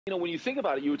You know, when you think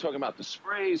about it, you were talking about the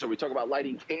sprays, or we talk about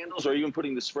lighting candles, or even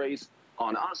putting the sprays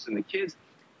on us and the kids.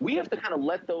 We have to kind of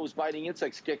let those biting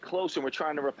insects get close, and we're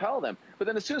trying to repel them. But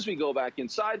then as soon as we go back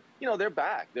inside, you know, they're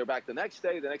back. They're back the next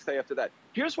day after that.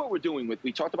 Here's what we're doing with,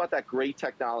 we talked about that great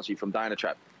technology from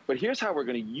Dynatrap. But here's how we're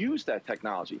going to use that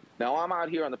technology. Now, I'm out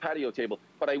here on the patio table,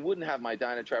 but I wouldn't have my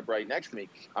Dynatrap right next to me.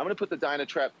 I'm going to put the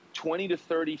Dynatrap 20 to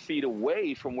 30 feet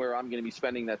away from where I'm going to be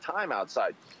spending that time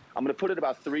outside. I'm going to put it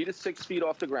about 3 to 6 feet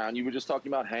off the ground. You were just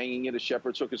talking about hanging it. A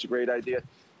shepherd's hook is a great idea.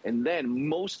 And then,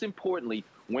 most importantly,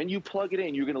 when you plug it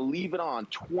in, you're going to leave it on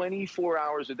 24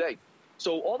 hours a day.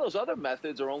 So all those other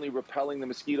methods are only repelling the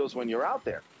mosquitoes when you're out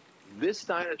there. This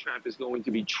Dynatrap is going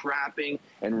to be trapping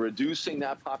and reducing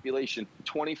that population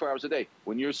 24 hours a day.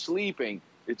 When you're sleeping,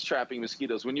 it's trapping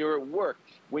mosquitoes. When you're at work,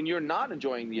 when you're not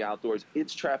enjoying the outdoors,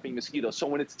 it's trapping mosquitoes. So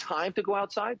when it's time to go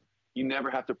outside, you never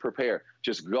have to prepare.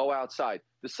 Just go outside.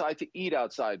 Decide to eat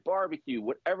outside, barbecue,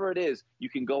 whatever it is, you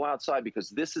can go outside, because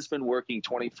this has been working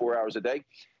 24 hours a day.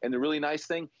 And the really nice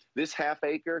thing, this half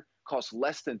acre costs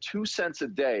less than 2 cents a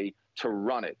day to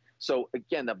run it. So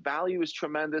again, the value is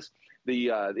tremendous.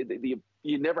 You're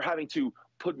never having to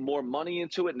put more money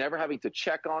into it, never having to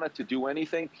check on it to do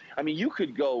anything. I mean, you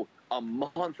could go a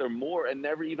month or more and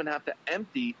never even have to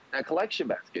empty that collection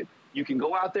basket. You can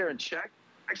go out there and check.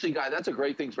 Actually, guys, that's a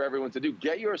great thing for everyone to do.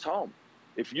 Get yours home.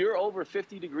 If you're over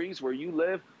 50 degrees where you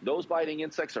live, those biting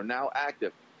insects are now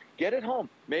active. Get it home.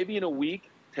 Maybe in a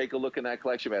week, take a look in that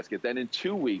collection basket. Then in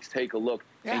 2 weeks, take a look,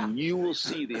 and you will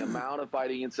see the amount of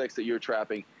biting insects that you're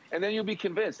trapping. And then you'll be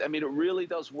convinced. I mean, it really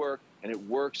does work, and it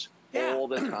works all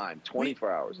the time, 24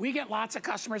 hours. We get lots of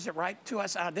customers that write to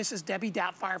us. This is Debbie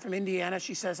Doubtfire from Indiana.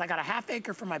 She says, I got a half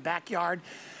acre for my backyard,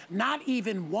 not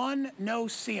even one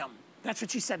no-see-um. That's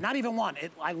what she said, not even one.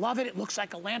 I love it. It looks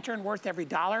like a lantern worth every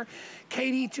dollar.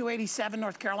 Katie, 287,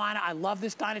 North Carolina. I love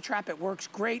this Dynatrap. It works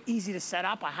great, easy to set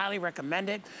up. I highly recommend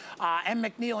it. M.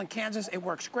 McNeil in Kansas, it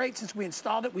works great. Since we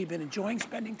installed it, we've been enjoying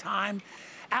spending time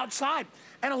outside.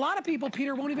 And a lot of people,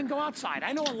 Peter, won't even go outside.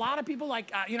 I know a lot of people,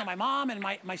 like, you know, my mom and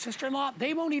my sister-in-law,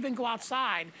 they won't even go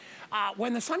outside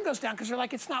when the sun goes down, because they're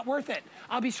like, it's not worth it.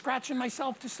 I'll be scratching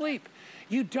myself to sleep.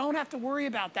 You don't have to worry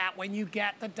about that when you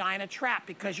get the Dynatrap,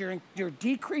 because you're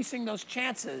decreasing those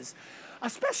chances,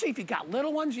 especially if you've got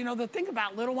little ones. You know, the thing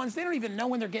about little ones, they don't even know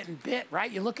when they're getting bit,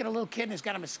 right? You look at a little kid and he's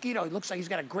got a mosquito. He looks like he's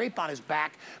got a grape on his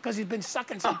back because he's been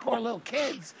sucking some poor little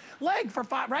kid's leg for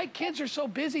 5, right? Kids are so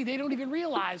busy, they don't even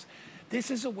realize this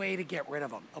is a way to get rid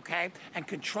of them, okay? And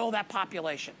control that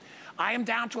population. I am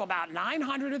down to about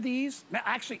 900 of these,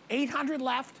 actually 800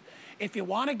 left. If you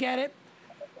want to get it,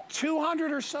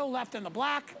 200 or so left in the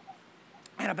black,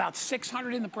 and about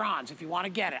 600 in the bronze if you want to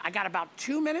get it. I got about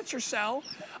 2 minutes or so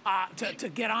to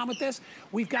get on with this.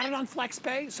 We've got it on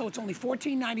FlexPay, so it's only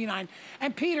 $14.99.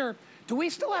 And Peter, do we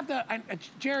still have the,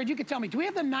 Jared, you could tell me, do we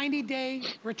have the 90-day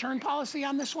return policy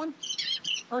on this one?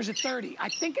 Or is it 30? I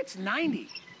think it's 90.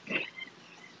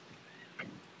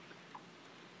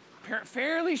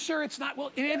 Fairly sure it's not.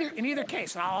 Well, in either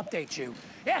case, and I'll update you.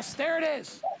 Yes, there it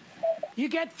is. You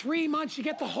get 3 months, you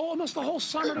get almost the whole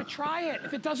summer to try it.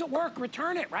 If it doesn't work,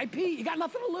 return it, right, Pete? You got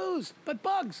nothing to lose but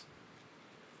bugs.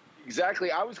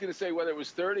 Exactly. I was going to say whether it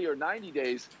was 30 or 90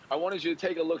 days, I wanted you to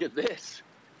take a look at this.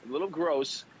 A little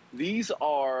gross. These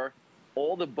are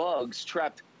all the bugs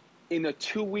trapped in a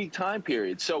 2-week time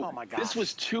period. So this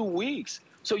was 2 weeks.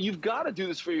 So you've got to do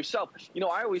this for yourself. You know,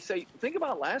 I always say, think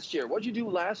about last year. What'd you do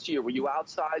last year? Were you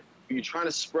outside? Were you trying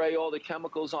to spray all the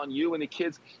chemicals on you and the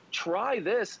kids? Try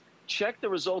this. Check the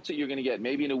results that you're going to get,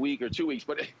 maybe in a week or 2 weeks.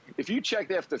 But if you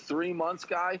checked after 3 months,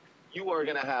 Guy, you are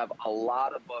going to have a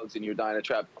lot of bugs in your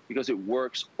Dynatrap, because it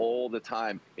works all the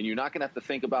time. And you're not going to have to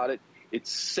think about it. It's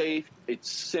safe.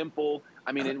 It's simple.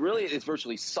 I mean, it's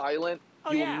virtually silent.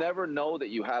 You will never know that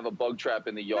you have a bug trap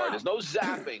in the yard. There's no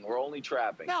zapping. We're only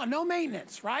trapping. No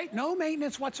maintenance, right? No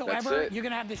maintenance whatsoever. You're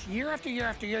going to have this year after year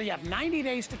after year. You have 90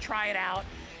 days to try it out.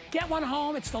 Get one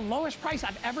home. It's the lowest price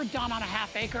I've ever done on a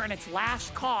half acre, and it's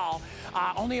last call.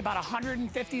 Only about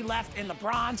 150 left in the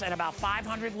bronze, and about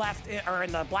 500 left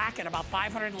in the black, and about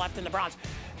 500 left in the bronze.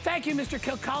 Thank you, Mr.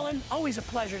 Kilcullen. Always a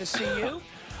pleasure to see you.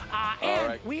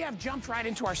 We have jumped right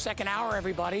into our second hour,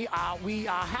 everybody. We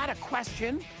had a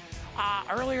question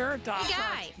earlier. Hey,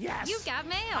 Guy, yes, you've got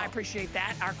mail. I appreciate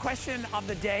that. Our question of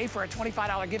the day for a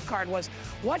 $25 gift card was,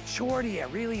 what chore do you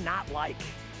really not like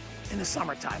in the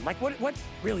summertime? Like, what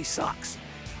really sucks?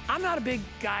 I'm not a big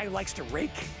guy who likes to rake.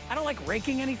 I don't like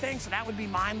raking anything, so that would be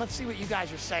mine. Let's see what you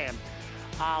guys are saying.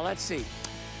 Let's see.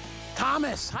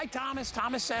 Thomas, hi Thomas.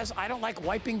 Thomas says, I don't like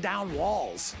wiping down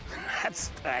walls.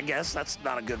 I guess that's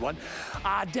not a good one.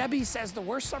 Debbie says the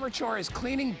worst summer chore is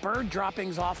cleaning bird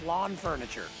droppings off lawn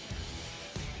furniture.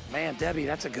 Man, Debbie,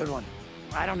 that's a good one.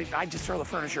 I just throw the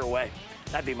furniture away.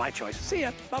 That'd be my choice. See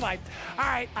ya, bye-bye. All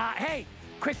right, hey,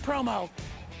 quick promo.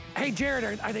 Hey,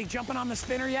 Jared, are they jumping on the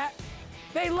spinner yet?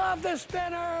 They love the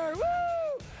spinner, woo!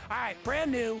 All right,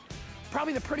 brand new.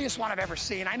 Probably the prettiest one I've ever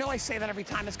seen. I know I say that every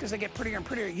time. It's because they get prettier and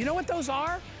prettier. You know what those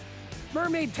are?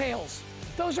 Mermaid tails.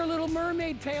 Those are little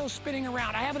mermaid tails spinning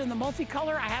around. I have it in the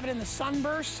multicolor. I have it in the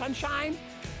sunburst, sunshine,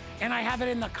 and I have it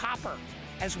in the copper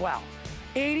as well.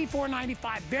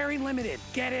 $84.95, very limited.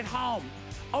 Get it home.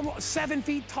 Almost 7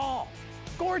 feet tall.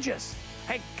 Gorgeous.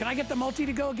 Hey, can I get the multi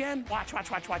to go again? Watch, watch,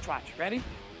 watch, watch, watch. Ready?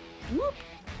 Whoop.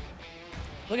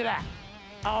 Look at that.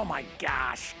 Oh my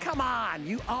gosh, come on.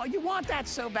 You want that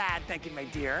so bad, thank you, my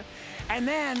dear. And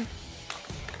then,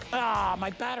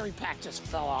 my battery pack just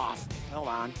fell off. Hold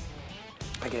on,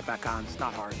 I get it back on, it's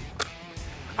not hard.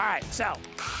 All right, so,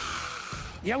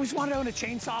 you always want to own a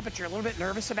chainsaw, but you're a little bit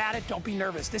nervous about it. Don't be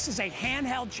nervous. This is a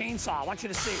handheld chainsaw, I want you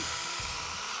to see.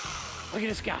 Look at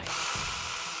this guy.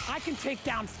 I can take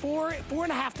down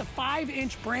 4.5 to 5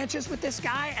 inch branches with this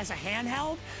guy as a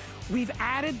handheld. We've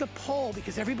added the pole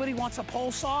because everybody wants a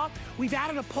pole saw. We've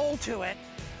added a pole to it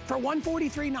for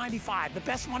 $143.95, the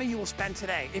best money you will spend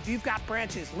today. If you've got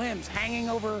branches, limbs hanging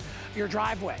over your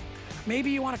driveway,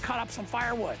 maybe you want to cut up some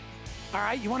firewood, all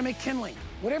right? You want to make kindling,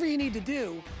 whatever you need to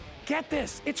do, get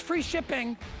this. It's free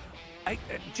shipping.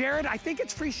 Jared, I think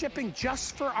it's free shipping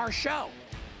just for our show,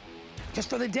 just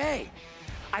for the day.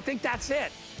 I think that's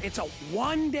it. It's a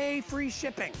 1-day free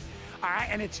shipping. All right,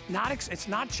 and it's not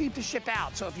cheap to ship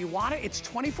out. So if you want it, it's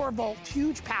 24-volt,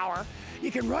 huge power. You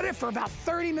can run it for about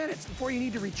 30 minutes before you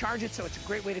need to recharge it, so it's a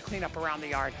great way to clean up around the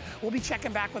yard. We'll be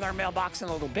checking back with our mailbox in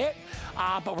a little bit,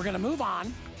 but we're gonna move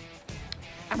on,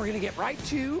 and we're gonna get right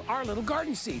to our little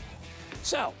garden seat.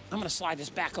 So I'm gonna slide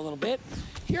this back a little bit.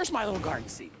 Here's my little garden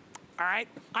seat, all right?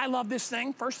 I love this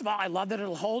thing. First of all, I love that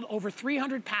it'll hold over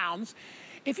 300 pounds.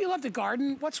 If you love to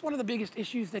garden, what's one of the biggest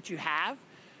issues that you have?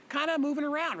 Kind of moving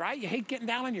around, right? You hate getting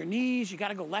down on your knees, you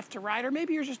gotta go left to right, or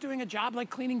maybe you're just doing a job like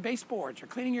cleaning baseboards or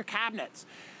cleaning your cabinets.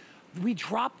 We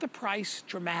dropped the price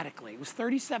dramatically. It was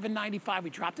 $37.95, we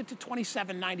dropped it to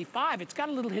 $27.95. It's got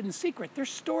a little hidden secret. There's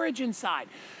storage inside.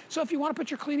 So if you wanna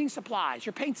put your cleaning supplies,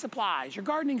 your paint supplies, your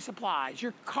gardening supplies,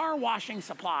 your car washing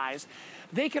supplies,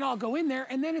 they can all go in there,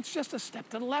 and then it's just a step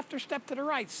to the left or step to the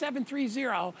right.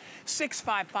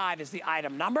 730-655 is the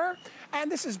item number. And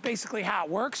this is basically how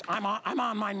it works. I'm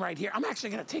on mine right here. I'm actually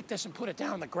gonna take this and put it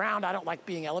down on the ground. I don't like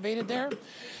being elevated there.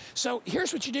 So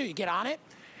here's what you do. You get on it,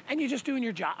 and you're just doing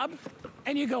your job,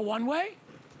 and you go one way,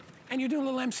 and you're doing a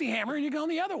little MC Hammer, and you're going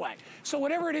the other way. So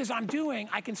whatever it is I'm doing,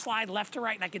 I can slide left to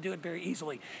right, and I can do it very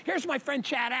easily. Here's my friend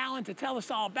Chad Allen to tell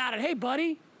us all about it. Hey,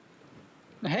 buddy.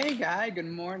 Hey, Guy. Good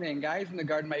morning. Guys in the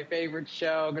Garden, my favorite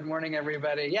show. Good morning,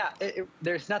 everybody. Yeah,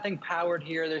 there's nothing powered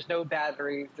here. There's no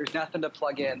battery. There's nothing to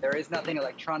plug in. There is nothing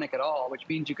electronic at all, which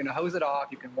means you can hose it off.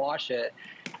 You can wash it.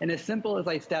 And as simple as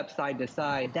I step side to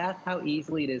side, that's how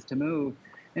easily it is to move.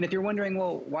 And if you're wondering,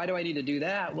 well, why do I need to do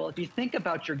that? Well, if you think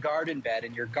about your garden bed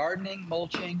and you're gardening,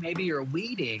 mulching, maybe you're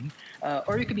weeding,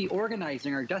 or you could be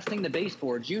organizing or dusting the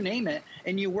baseboards, you name it,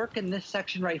 and you work in this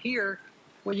section right here,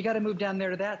 well, you got to move down there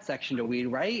to that section to weed,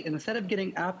 right? And instead of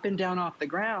getting up and down off the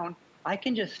ground, I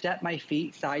can just step my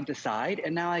feet side to side,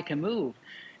 and now I can move.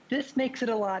 This makes it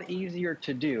a lot easier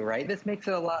to do, right? This makes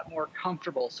it a lot more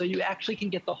comfortable. So you actually can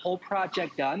get the whole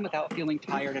project done without feeling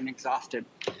tired and exhausted.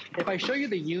 If I show you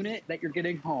the unit that you're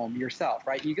getting home yourself,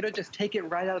 right, you're going to just take it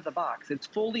right out of the box. It's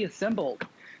fully assembled.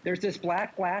 There's this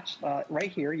black latch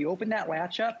right here. You open that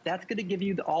latch up, that's going to give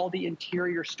you all the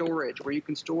interior storage where you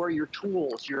can store your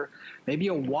tools, maybe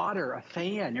a water, a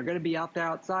fan. You're going to be out there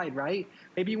outside, right?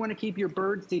 Maybe you want to keep your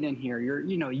bird seed in here, your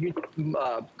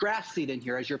grass seed in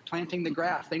here as you're planting the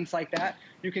grass, things like that.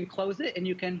 You can close it and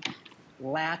you can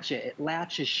latch it. It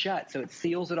latches shut, so it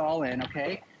seals it all in,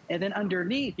 okay? And then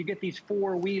underneath, you get these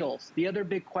 4 wheels. The other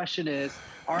big question is,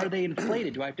 are they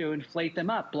inflated? Do I have to inflate them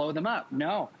up, blow them up?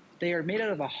 No. They are made out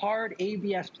of a hard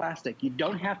ABS plastic. You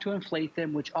don't have to inflate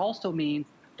them, which also means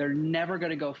they're never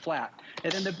going to go flat.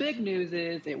 And then the big news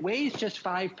is it weighs just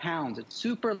 5 pounds. It's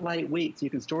super lightweight, so you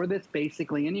can store this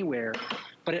basically anywhere,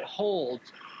 but it holds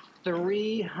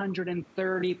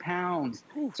 330 pounds.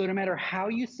 So no matter how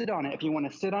you sit on it, if you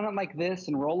want to sit on it like this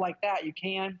and roll like that, you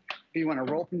can. If you want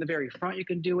to roll from the very front, you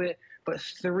can do it. But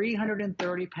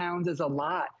 330 pounds is a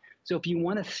lot. So if you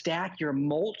want to stack your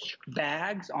mulch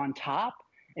bags on top,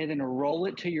 and then roll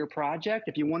it to your project.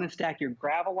 If you want to stack your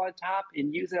gravel on top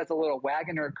and use it as a little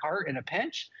wagon or a cart in a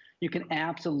pinch, you can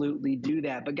absolutely do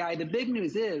that. But Guy, the big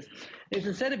news is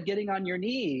instead of getting on your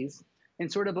knees and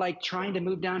sort of like trying to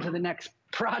move down to the next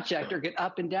project or get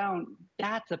up and down,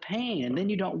 that's a pain. And then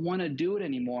you don't want to do it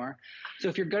anymore. So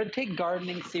if you're going to take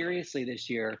gardening seriously this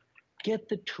year, get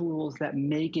the tools that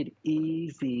make it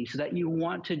easy so that you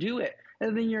want to do it.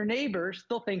 And then your neighbors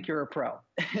still think you're a pro.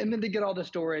 And then to get all the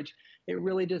storage, it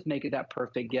really does make it that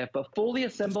perfect gift. But fully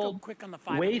assembled, quick on the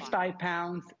weighs 5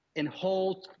 pounds and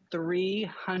holds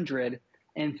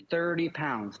 330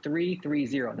 pounds,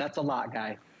 330. That's a lot,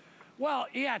 Guy. Well,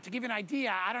 yeah, to give you an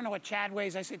idea, I don't know what Chad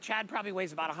weighs. I said Chad probably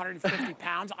weighs about 150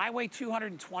 pounds. I weigh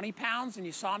 220 pounds, and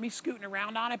you saw me scooting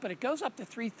around on it, but it goes up to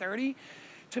 330.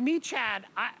 To me, Chad,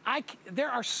 there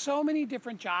are so many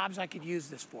different jobs I could use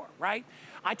this for, right?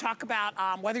 I talk about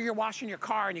whether you're washing your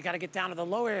car and you got to get down to the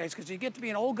low areas because you get to be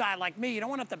an old guy like me. You don't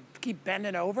want to have to keep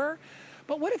bending over.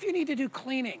 But what if you need to do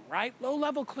cleaning, right?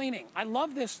 Low-level cleaning. I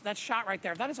love that shot right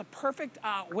there. That is a perfect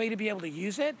way to be able to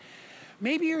use it.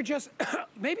 Maybe you're just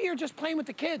playing with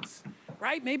the kids,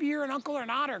 right? Maybe you're an uncle or an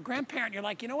aunt or a grandparent. You're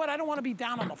like, you know what? I don't want to be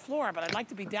down on the floor, but I'd like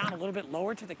to be down a little bit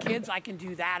lower to the kids. I can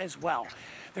do that as well.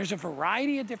 There's a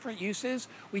variety of different uses.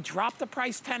 We dropped the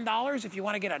price $10. If you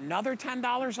want to get another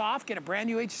 $10 off, get a brand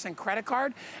new HSN credit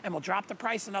card, and we'll drop the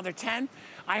price another $10.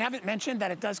 I haven't mentioned that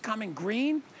it does come in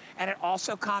green, and it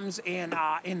also comes in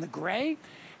the gray.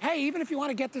 Hey, even if you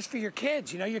want to get this for your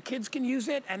kids, you know, your kids can use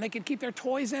it and they can keep their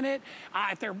toys in it.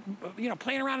 If they're, you know,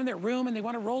 playing around in their room and they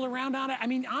want to roll around on it. I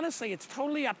mean, honestly, it's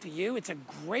totally up to you. It's a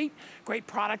great, great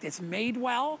product. It's made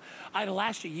well. It'll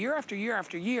last you year after year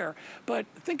after year. But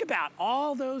think about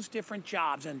all those different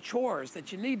jobs and chores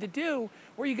that you need to do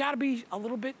where you got to be a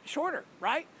little bit shorter,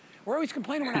 right? We're always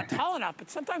complaining we're not tall enough,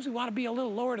 but sometimes we want to be a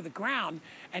little lower to the ground.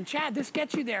 And Chad, this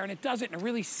gets you there, and it does it in a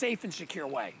really safe and secure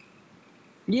way.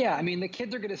 Yeah, I mean, the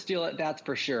kids are going to steal it, that's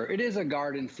for sure. It is a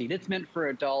garden seat. It's meant for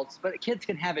adults, but kids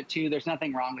can have it too. There's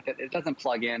nothing wrong with it. It doesn't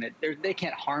plug in. They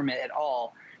can't harm it at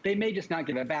all. They may just not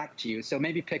give it back to you, so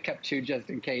maybe pick up two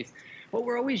just in case. What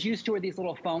we're always used to are these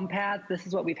little foam pads. This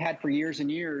is what we've had for years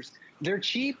and years. They're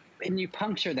cheap, and you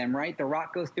puncture them, right? The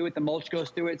rock goes through it, the mulch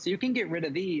goes through it, so you can get rid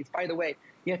of these. By the way,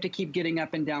 you have to keep getting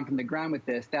up and down from the ground with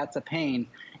this. That's a pain.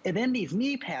 And then these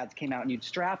knee pads came out, and you'd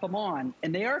strap them on,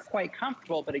 and they are quite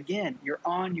comfortable, but again, you're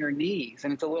on your knees,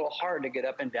 and it's a little hard to get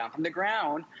up and down from the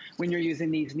ground when you're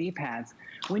using these knee pads.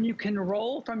 When you can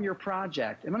roll from your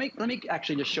project, and let me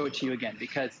actually just show it to you again,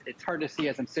 because it's hard to see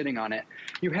as I'm sitting on it.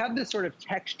 You have this sort of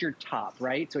textured top,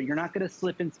 right? So you're not going to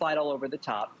slip and slide all over the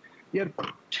top. You have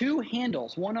two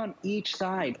handles, one on each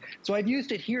side. So I've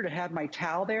used it here to have my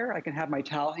towel there. I can have my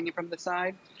towel hanging from the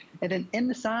side. And then in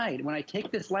the side, when I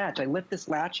take this latch, I lift this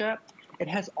latch up, it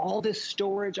has all this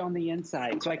storage on the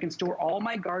inside. So I can store all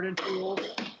my garden tools.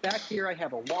 Back here, I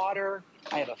have a water,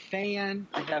 I have a fan,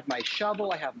 I have my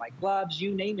shovel, I have my gloves,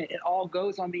 you name it. It all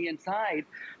goes on the inside.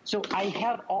 So I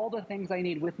have all the things I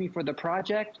need with me for the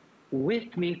project,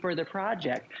 which means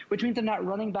I'm not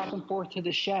running back and forth to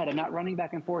the shed. I'm not running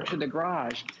back and forth to the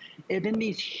garage. And then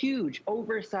these huge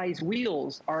oversized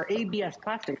wheels are ABS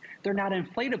plastic. They're not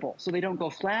inflatable, so they don't go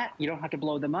flat. You don't have to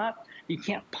blow them up. You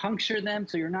can't puncture them,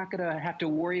 so you're not going to have to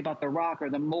worry about the rock or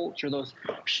the mulch or those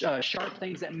sharp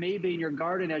things that may be in your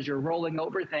garden as you're rolling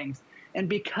over things. And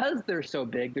because they're so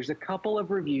big, there's a couple of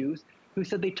reviews who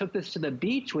said they took this to the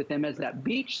beach with them as that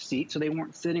beach seat so they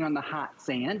weren't sitting on the hot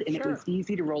sand, and It was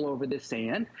easy to roll over the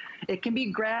sand. It can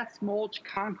be grass, mulch,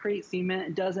 concrete, cement,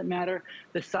 it doesn't matter,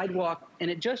 the sidewalk,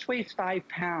 and it just weighs 5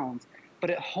 pounds, but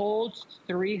it holds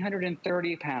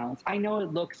 330 pounds. I know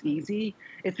it looks easy.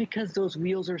 It's because those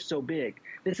wheels are so big.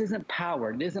 This isn't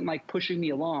powered. It isn't like pushing me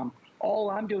along. All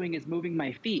I'm doing is moving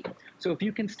my feet. So if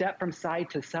you can step from side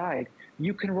to side,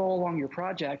 you can roll along your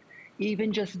project.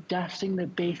 Even just dusting the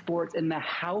baseboards in the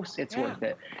house, it's worth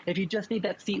it. If you just need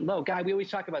that seat low, Guy, we always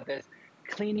talk about this,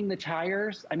 cleaning the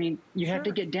tires. I mean, you have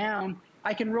to get down.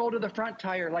 I can roll to the front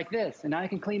tire like this, and I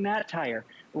can clean that tire.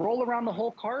 Roll around the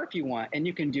whole car if you want, and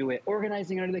you can do it.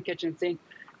 Organizing under the kitchen sink.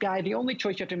 Guy, the only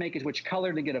choice you have to make is which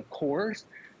color to get, of course,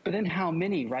 but then how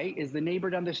many, right? Is the neighbor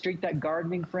down the street that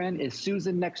gardening friend? Is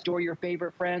Susan next door your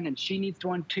favorite friend, and she needs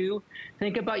one too?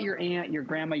 Think about your aunt, your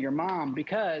grandma, your mom,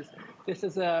 because this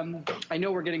is, I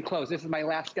know we're getting close. This is my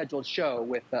last scheduled show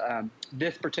with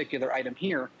this particular item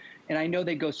here. And I know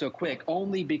they go so quick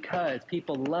only because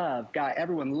people love, Guy,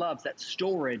 everyone loves that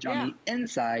storage on the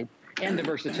inside and the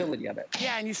versatility of it.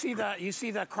 Yeah, and you see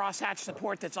the crosshatch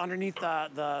support that's underneath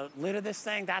the lid of this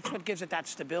thing. That's what gives it that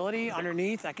stability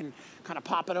underneath. I can kind of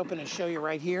pop it open and show you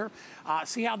right here.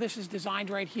 See how this is designed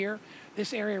right here?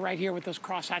 This area right here with those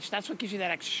crosshatch, that's what gives you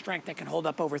that extra strength that can hold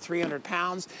up over 300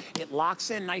 pounds. It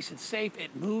locks in nice and safe.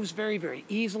 It moves very, very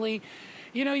easily.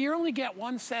 You know, you only get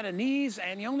one set of knees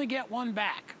and you only get one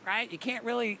back, right? You can't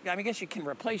really, I mean, I guess you can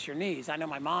replace your knees. I know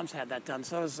my mom's had that done,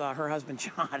 so does her husband,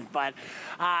 John. But,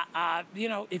 you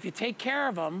know, if you take care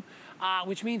of them,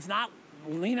 which means not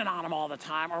leaning on them all the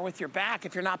time, or with your back,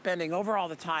 if you're not bending over all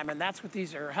the time, and that's what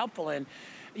these are helpful in,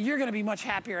 you're gonna be much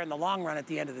happier in the long run at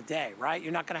the end of the day, right?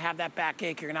 You're not gonna have that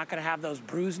backache, you're not gonna have those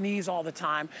bruised knees all the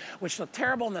time, which look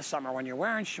terrible in the summer when you're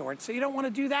wearing shorts, so you don't wanna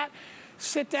do that.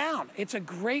 Sit down. It's a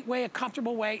great way, a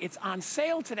comfortable way. It's on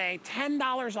sale today,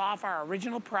 $10 off our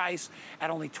original price at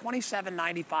only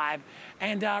 $27.95.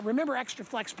 And remember, Extra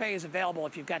Flex Pay is available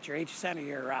if you've got your HSN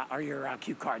or your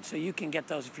Q card, so you can get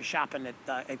those if you're shopping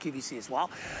at QVC as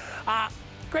well.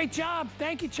 Great job.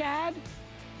 Thank you, Chad.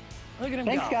 Look at him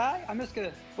Thanks, go. Guy. I'm just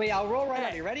gonna wait. I'll roll right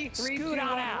out. You ready? 3, 2, 1. Roll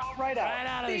right out. Right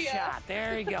out of the shot.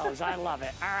 There he goes. I love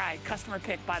it. All right. Customer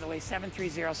pick, by the way,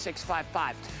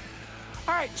 730-655.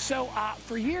 All right. So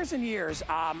for years and years,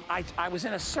 I was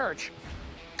in a search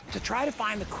to try to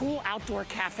find the cool outdoor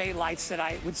cafe lights that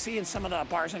I would see in some of the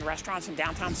bars and restaurants in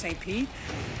downtown St. Pete.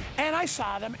 And I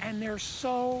saw them, and they're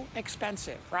so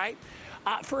expensive, right?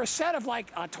 For a set of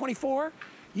like 24,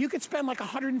 you could spend like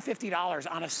 $150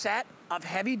 on a set of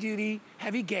heavy-duty,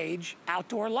 heavy-gauge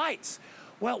outdoor lights.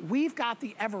 Well, we've got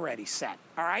the Ever-Ready set,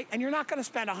 all right? And you're not gonna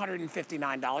spend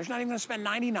 $159, not even gonna spend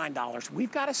 $99.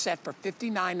 We've got a set for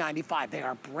 $59.95. They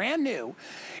are brand new.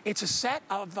 It's a set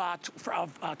of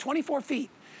 24 feet.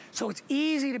 So it's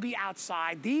easy to be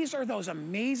outside. These are those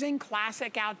amazing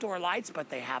classic outdoor lights, but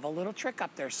they have a little trick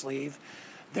up their sleeve.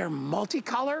 They're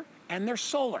multicolor and they're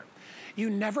solar. You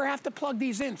never have to plug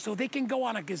these in. So they can go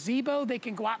on a gazebo, they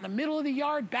can go out in the middle of the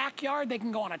yard, backyard, they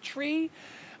can go on a tree,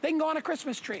 they can go on a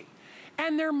Christmas tree.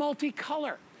 And they're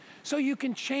multicolor. So you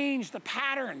can change the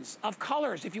patterns of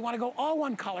colors. If you want to go all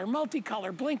one color,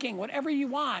 multicolor, blinking, whatever you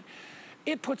want,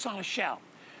 it puts on a show.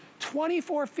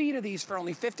 24 feet of these for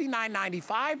only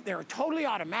 $59.95. They're totally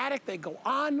automatic. They go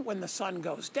on when the sun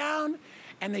goes down,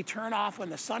 and they turn off when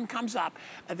the sun comes up.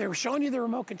 They were showing you the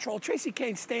remote control. Tracy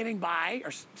Kane's standing by,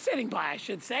 or sitting by, I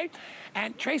should say.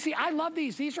 And Tracy, I love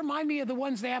these. These remind me of the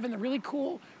ones they have in the really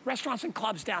cool restaurants and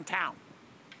clubs downtown.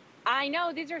 I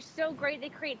know, these are so great. They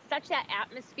create such that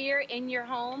atmosphere in your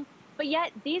home, but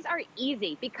yet these are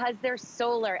easy because they're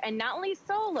solar. And not only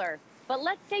solar, but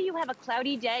let's say you have a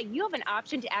cloudy day, you have an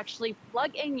option to actually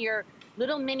plug in your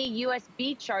little mini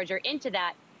USB charger into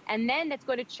that, and then that's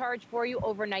going to charge for you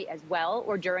overnight as well,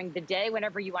 or during the day,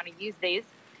 whenever you want to use these.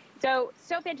 So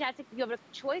fantastic. You have a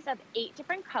choice of 8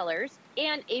 different colors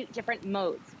and 8 different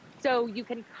modes. So you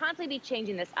can constantly be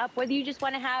changing this up, whether you just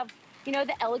want to have, you know,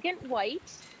 the elegant white.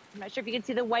 I'm not sure if you can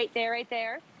see the white there, right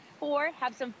there. Or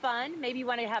have some fun. Maybe you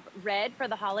want to have red for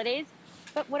the holidays.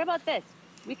 But what about this?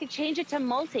 We could change it to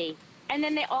multi. And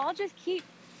then they all just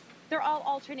they're all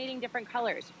alternating different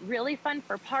colors. Really fun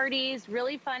for parties,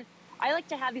 really fun. I like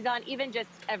to have these on even just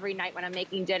every night when I'm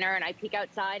making dinner and I peek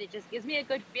outside. It just gives me a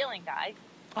good feeling, Guy.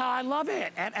 Oh, I love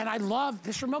it. And I love,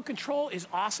 this remote control is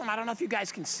awesome. I don't know if you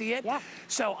guys can see it. Yeah.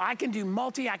 So I can do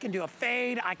multi, I can do a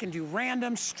fade, I can do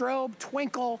random, strobe,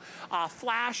 twinkle,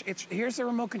 flash. Here's the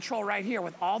remote control right here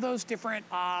with all those different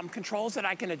controls that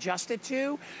I can adjust it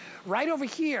to. Right over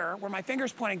here, where my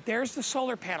finger's pointing, there's the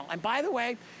solar panel. And by the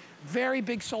way, very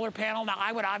big solar panel. Now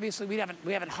I would obviously, we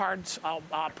haven't hard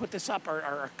put this up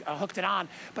or hooked it on,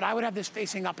 but I would have this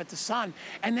facing up at the sun.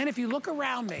 And then if you look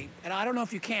around me, and I don't know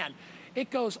if you can, it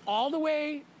goes all the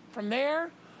way from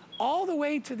there, all the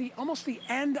way to almost the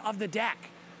end of the deck.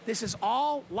 This is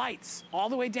all lights, all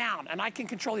the way down. And I can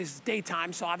control these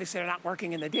daytime, so obviously they're not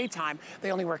working in the daytime.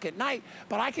 They only work at night,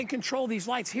 but I can control these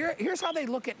lights. Here's how they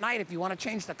look at night if you want to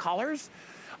change the colors.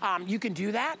 You can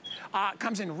do that. It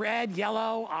comes in red,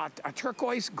 yellow,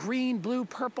 turquoise, green, blue,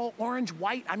 purple, orange,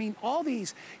 white. I mean, all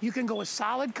these, you can go a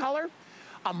solid color,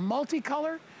 a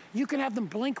multicolor. You can have them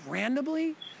blink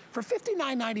randomly. For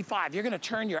 $59.95, you're gonna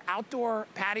turn your outdoor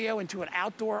patio into an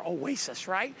outdoor oasis,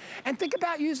 right? And think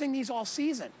about using these all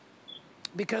season.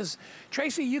 Because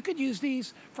Tracy, you could use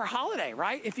these for holiday,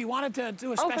 right? If you wanted to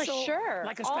do a special, for sure.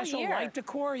 like a All special year. light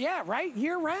decor, yeah, right?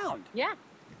 Year round. Yeah,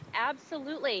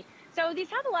 absolutely. So these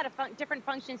have a lot of different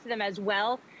functions to them as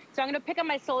well. So I'm gonna pick up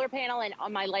my solar panel and all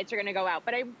my lights are gonna go out.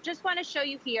 But I just wanna show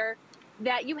you here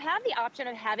that you have the option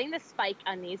of having the spike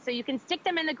on these, so you can stick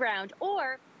them in the ground,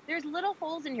 or there's little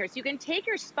holes in here, so you can take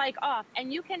your spike off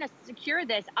and you can secure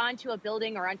this onto a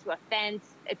building or onto a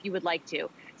fence if you would like to.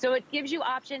 So it gives you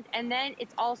options, and then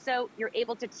it's also, you're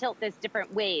able to tilt this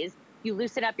different ways. You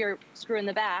loosen up your screw in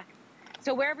the back,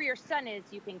 so wherever your sun is,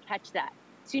 you can catch that.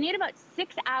 So you need about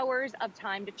 6 hours of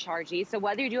time to charge these. So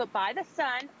whether you do it by the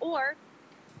sun or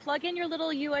plug in your little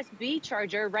USB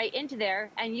charger right into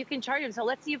there and you can charge them. So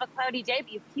let's say you have a cloudy day,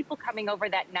 but you have people coming over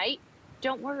that night.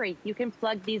 Don't worry, you can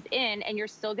plug these in and you're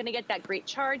still gonna get that great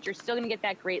charge. You're still gonna get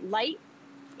that great light.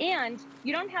 And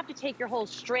you don't have to take your whole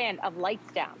strand of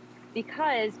lights down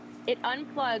because it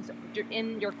unplugs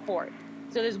in your cord.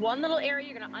 So there's one little area,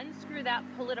 you're gonna unscrew that,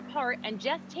 pull it apart, and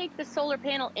just take the solar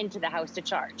panel into the house to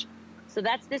charge. So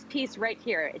that's this piece right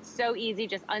here. It's so easy,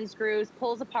 just unscrews,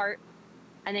 pulls apart,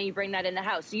 and then you bring that in the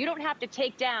house. So you don't have to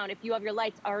take down, if you have your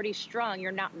lights already strung,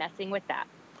 you're not messing with that.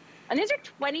 And these are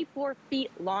 24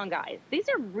 feet long, guys. These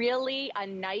are really a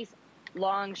nice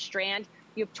long strand.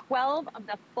 You have 12 of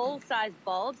the full-size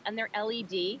bulbs, and they're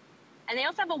LED. And they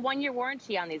also have a 1-year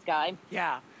warranty on these guys.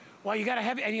 Yeah. Well, you got to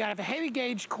have a heavy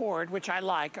gauge cord, which I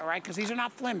like, all right, because these are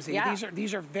not flimsy. Yeah.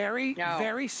 These are very,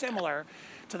 very similar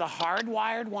to the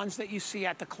hardwired ones that you see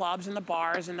at the clubs and the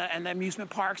bars and the amusement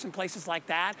parks and places like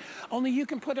that. Only you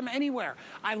can put them anywhere.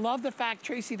 I love the fact,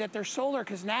 Tracy, that they're solar,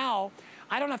 because now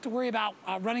I don't have to worry about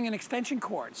running an extension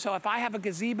cord. So if I have a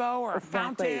gazebo or a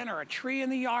fountain or a tree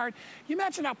in the yard, you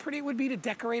imagine how pretty it would be to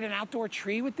decorate an outdoor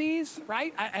tree with these,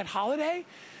 right, at holiday?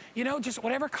 You know, just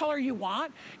whatever color you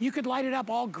want. You could light it up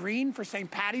all green for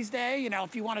St. Patty's Day. You know,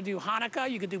 if you want to do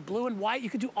Hanukkah, you could do blue and white. You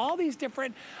could do all these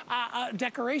different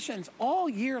decorations all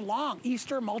year long.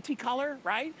 Easter, multicolor,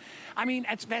 right? I mean,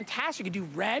 it's fantastic. You could do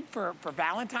red for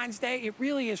Valentine's Day. It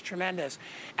really is tremendous.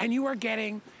 And you are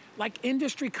getting like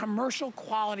industry commercial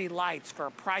quality lights for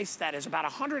a price that is about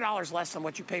 $100 less than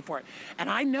what you pay for it. And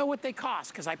I know what they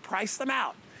cost because I priced them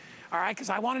out. All right, because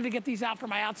I wanted to get these out for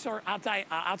my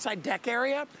outside deck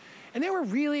area, and they were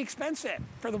really expensive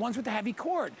for the ones with the heavy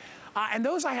cord. And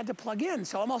those I had to plug in,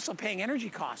 so I'm also paying energy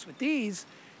costs. With these,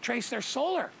 Trace, they're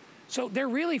solar. So they're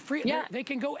really free, they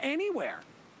can go anywhere.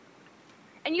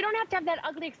 And you don't have to have that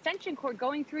ugly extension cord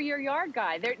going through your yard,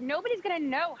 guy. Nobody's gonna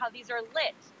know how these are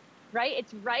lit, right?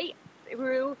 It's right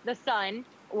through the sun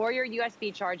or your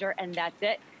USB charger, and that's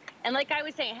it. And like I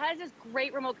was saying, it has this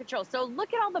great remote control. So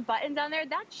look at all the buttons on there.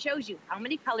 That shows you how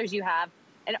many colors you have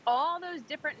and all those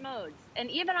different modes.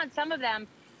 And even on some of them,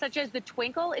 such as the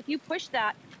twinkle, if you push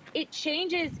that, it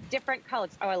changes different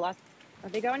colors. Oh, I lost, are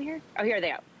they going here? Oh, here they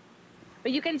are.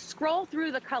 But you can scroll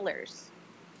through the colors.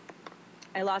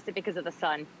 I lost it because of the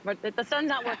sun. But the sun's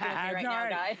not working with me right now,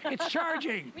 guys. It's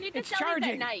charging. We need to it's sell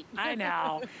charging. At night. I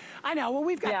know. I know. Well,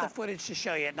 we've got the footage to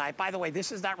show you at night. By the way,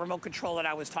 this is that remote control that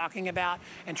I was talking about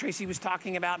and Tracy was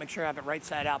talking about. Make sure I have it right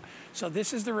side up. So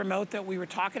this is the remote that we were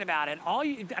talking about. And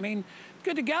I mean,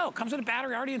 good to go. Comes with a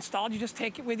battery already installed. You just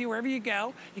take it with you wherever you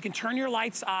go. You can turn your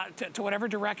lights to whatever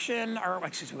direction, or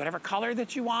excuse me, whatever color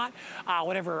that you want,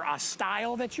 whatever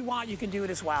style that you want. You can do it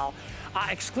as well.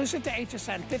 Exclusive to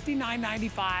HSN, $59.95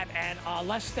 and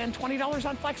less than $20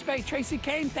 on FlexPay. Tracy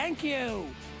Kane, thank you.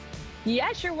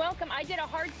 Yes, you're welcome. I did a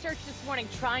hard search this morning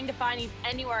trying to find these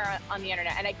anywhere on the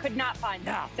internet, and I could not find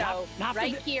them. So not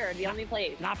right here, the only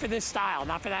place. Not for this style,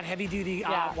 not for that heavy-duty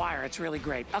wire. It's really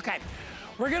great. Okay.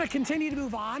 We're going to continue to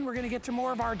move on. We're going to get to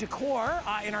more of our decor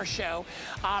in our show.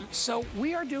 So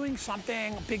we are doing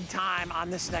something big time on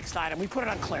this next item. We put it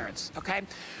on clearance, okay?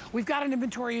 We've got an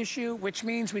inventory issue, which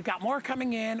means we've got more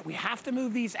coming in. We have to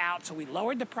move these out, so we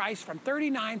lowered the price from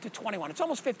 $39 to $21. It's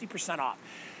almost 50% off.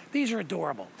 These are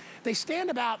adorable. They stand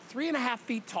about 3.5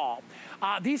 feet tall.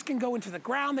 These can go into the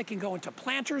ground, they can go into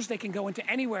planters, they can go into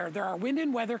anywhere. There are wind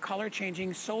and weather color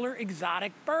changing solar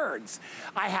exotic birds.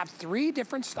 I have 3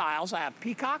 different styles. I have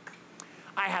peacock,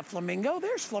 I have flamingo,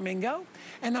 there's flamingo,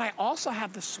 and then I also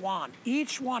have the swan.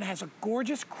 Each one has a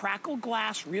gorgeous crackle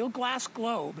glass, real glass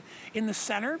globe in the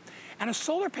center and a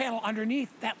solar panel underneath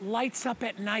that lights up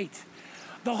at night.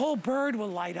 The whole bird will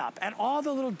light up, and all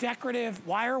the little decorative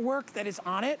wire work that is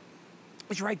on it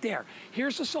is right there.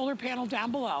 Here's the solar panel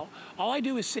down below. All I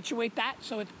do is situate that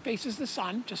so it faces the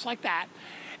sun, just like that.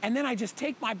 And then I just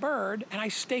take my bird and I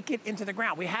stake it into the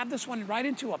ground. We have this one right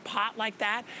into a pot like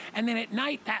that. And then at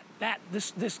night,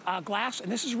 this glass,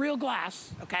 and this is real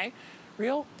glass, okay?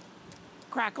 Real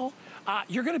crackle.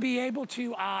 You're going to be able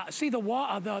to see the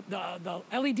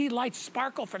LED lights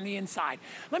sparkle from the inside.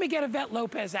 Let me get Yvette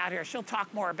Lopez out here. She'll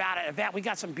talk more about it. Yvette, we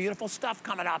got some beautiful stuff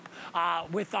coming up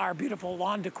with our beautiful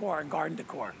lawn decor and garden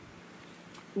decor.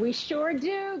 We sure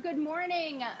do. Good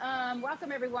morning.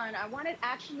 Welcome, everyone. I wanted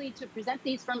actually to present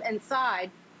these from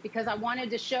inside because I wanted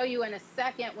to show you in a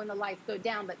second when the lights go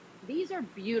down. But these are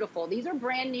beautiful. These are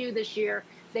brand new this year.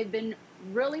 They've been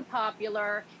really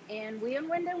popular, and we in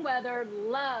Wind and Weather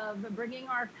love bringing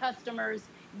our customers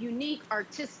unique,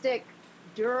 artistic,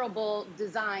 durable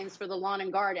designs for the lawn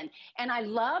and garden. And I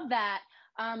love that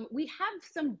we have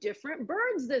some different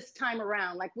birds this time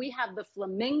around. Like we have the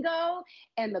flamingo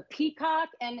and the peacock,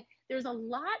 and there's a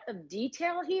lot of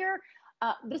detail here.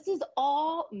 This is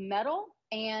all metal,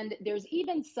 and there's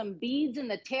even some beads in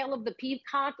the tail of the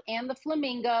peacock and the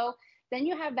flamingo. Then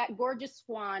you have that gorgeous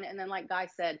swan, and then like Guy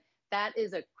said, that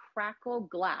is a crackle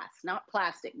glass, not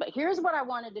plastic. But here's what I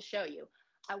wanted to show you.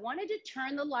 I wanted to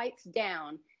turn the lights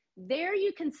down. There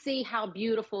you can see how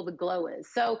beautiful the glow is.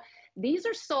 So these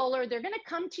are solar. They're going to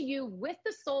come to you with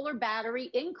the solar battery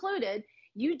included.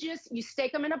 You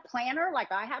stake them in a planter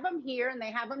like I have them here, and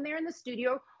they have them there in the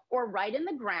studio or right in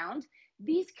the ground.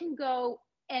 These can go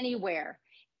anywhere.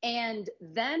 And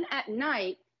then at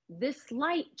night, this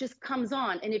light just comes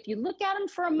on. And if you look at them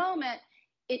for a moment,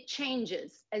 it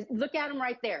changes. Look at them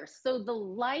right there. So the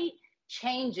light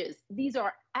changes. These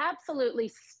are absolutely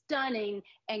stunning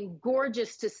and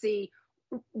gorgeous to see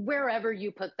wherever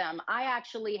you put them. I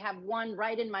actually have one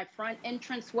right in my front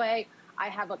entranceway. I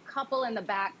have a couple in the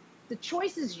back. The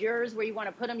choice is yours where you want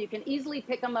to put them. You can easily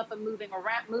pick them up and move them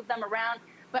around.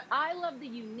 But I love the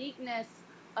uniqueness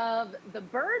of the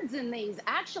birds in these.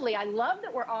 Actually, I love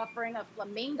that we're offering a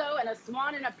flamingo and a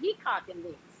swan and a peacock in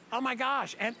these. Oh my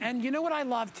gosh, and you know what I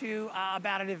love too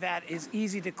about it, Yvette, is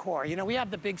easy decor. You know, we have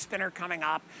the big spinner coming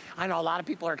up. I know a lot of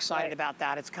people are excited about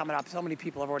that. It's coming up. So many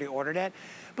people have already ordered it.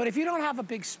 But if you don't have a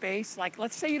big space, like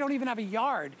let's say you don't even have a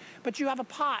yard, but you have a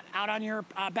pot out on your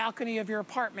balcony of your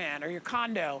apartment or your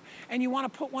condo, and you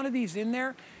want to put one of these in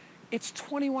there, it's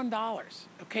 $21.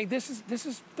 Okay, this is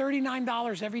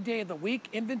 $39 every day of the week.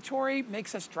 Inventory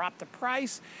makes us drop the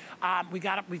price. We've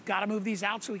got to move these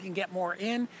out so we can get more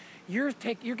in. You're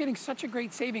getting such a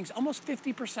great savings, almost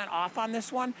 50% off on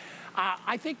this one.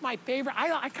 I think my favorite,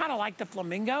 I kind of like the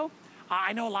flamingo.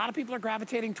 I know a lot of people are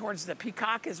gravitating towards the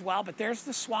peacock as well, but there's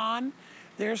the swan,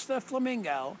 there's the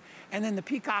flamingo, and then the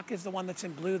peacock is the one that's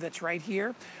in blue that's right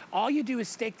here. All you do is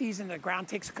stake these in the ground.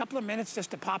 Takes a couple of minutes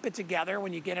just to pop it together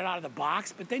when you get it out of the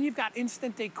box, but then you've got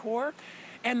instant decor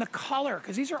and the color,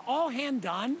 because these are all hand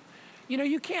done. You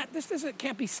know, this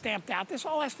can't be stamped out. This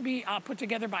all has to be put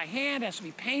together by hand, has to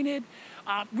be painted.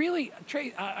 Really,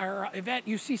 Yvette,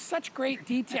 you see such great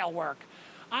detail work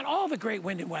on all the great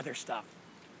wind and weather stuff.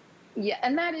 Yeah,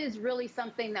 and that is really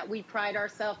something that we pride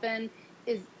ourselves in.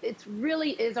 It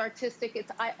really is artistic.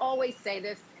 I always say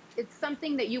this. It's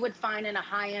something that you would find in a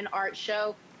high-end art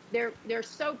show. They're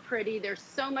so pretty. There's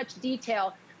so much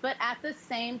detail. But at the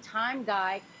same time,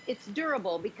 Guy, it's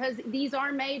durable because these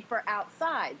are made for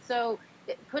outside. So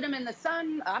put them in the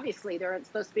sun. Obviously, they're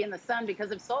supposed to be in the sun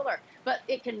because of solar. But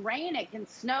it can rain, it can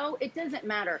snow. It doesn't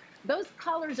matter. Those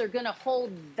colors are going to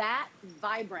hold that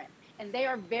vibrant. And they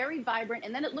are very vibrant.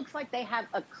 And then it looks like they have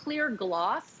a clear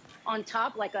gloss on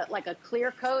top, like a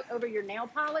clear coat over your nail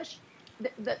polish.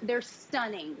 They're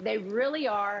stunning. They really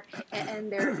are.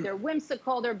 And they're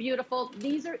whimsical. They're beautiful.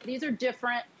 These are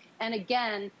different. And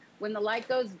again, when the light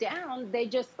goes down, I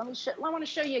want to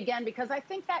show you again because I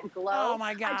think that glow. Oh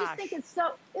my gosh. I just think it's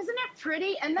so, isn't that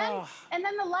pretty? And then, and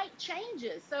then the light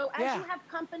changes. So as you have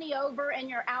company over and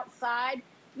you're outside,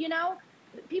 you know,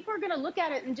 people are going to look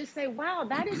at it and just say, wow,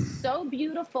 that is so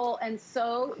beautiful and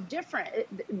so different.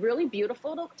 Really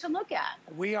beautiful to look at.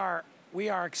 We are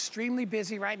extremely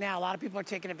busy right now. A lot of people are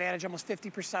taking advantage, almost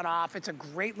 50% off. It's a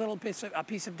great little piece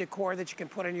of decor that you can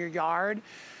put in your yard.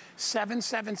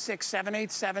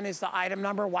 776-787 is the item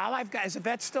number. While is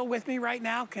Yvette still with me right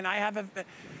now? Can I have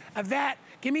Yvette,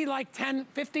 give me like 10,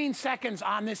 15 seconds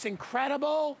on this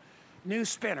incredible new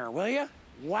spinner, will you?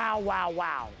 Wow, wow,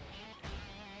 wow.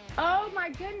 Oh my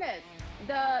goodness.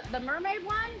 The mermaid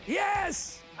one?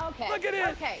 Yes. Okay. Look at it.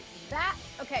 Okay.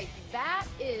 That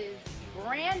is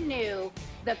brand new.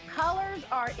 The colors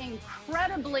are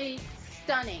incredibly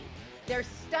stunning. They're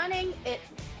stunning. It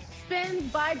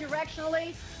spins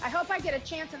bi-directionally. I hope I get a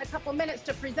chance in a couple minutes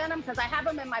to present them because I have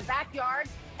them in my backyard.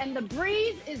 And the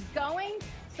breeze is going,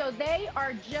 so they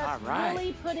are just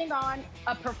really putting on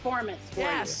a performance for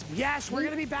you. Yes, we're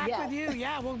going to be back with you.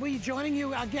 Yeah, we'll be joining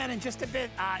you again in just a bit,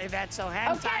 Yvette, so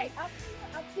hang tight.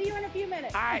 I'll see you in a few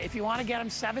minutes. All right, if you want to get them,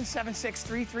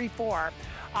 776-334.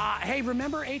 Hey,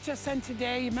 remember HSN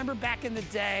Today? Remember back in the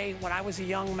day when I was a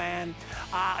young man,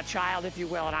 a child, if you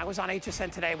will, and I was on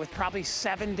HSN Today with probably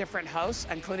 7 different hosts,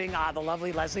 including the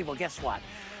lovely Leslie. Well, guess what?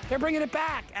 They're bringing it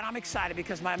back, and I'm excited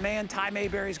because my man Ty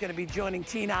Mayberry is going to be joining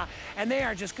Tina, and they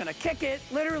are just going to kick it.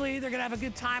 Literally, they're going to have a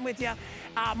good time with you.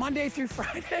 Monday through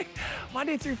Friday,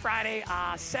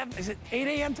 is it 8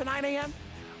 a.m. to 9 a.m.?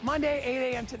 Monday,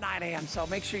 8 a.m. to 9 a.m. So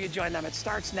make sure you join them. It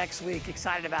starts next week.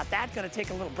 Excited about that. Going to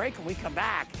take a little break when we come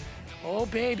back. Oh,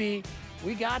 baby,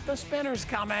 we got the spinners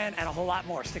coming and a whole lot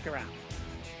more. Stick around.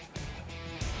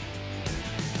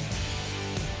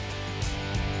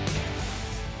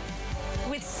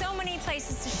 With so many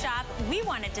places to shop, we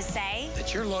wanted to say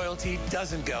that your loyalty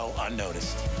doesn't go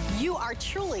unnoticed. You are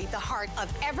truly the heart of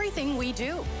everything we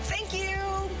do. Thank you.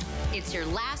 It's your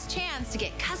last chance to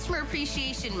get Customer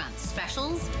Appreciation Month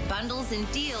specials, bundles,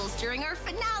 and deals during our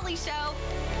finale show.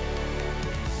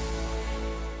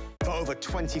 For over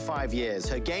 25 years,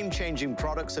 her game-changing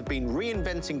products have been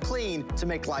reinventing clean to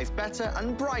make life better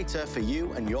and brighter for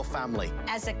you and your family.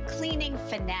 As a cleaning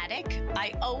fanatic,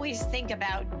 I always think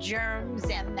about germs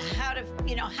and how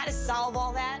to solve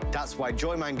all that. That's why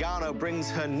Joy Mangano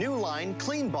brings her new line,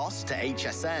 Clean Boss, to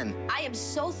HSN. I am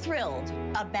so thrilled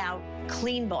about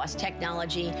Clean Boss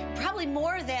technology, probably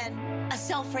more than a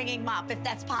self-wringing mop, if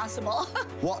that's possible.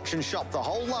 Watch and shop the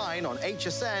whole line on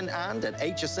HSN and at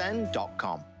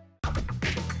hsn.com.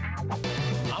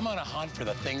 I'm on a hunt for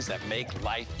the things that make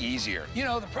life easier. You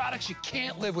know, the products you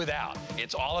can't live without.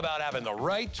 It's all about having the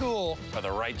right tool for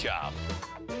the right job.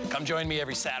 Come join me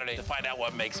every Saturday to find out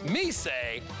what makes me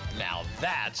say, now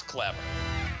that's clever.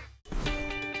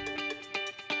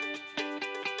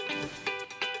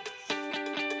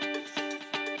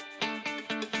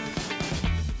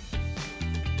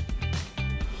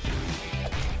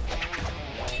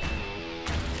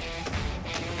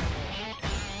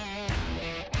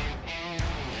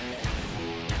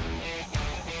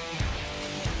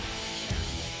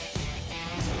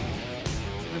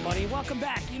 Welcome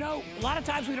back. You know, a lot of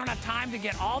times we don't have time to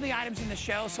get all the items in the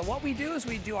show, so what we do is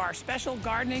we do our special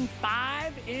gardening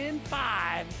 5 in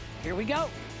 5. Here we go.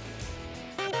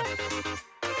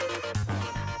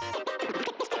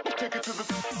 Take it to the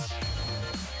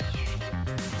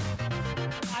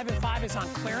 5 in 5 is on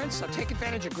clearance, so take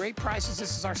advantage of great prices.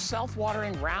 This is our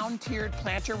self-watering round-tiered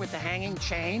planter with the hanging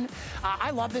chain.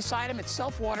 I love this item. It's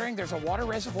self-watering. There's a water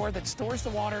reservoir that stores the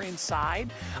water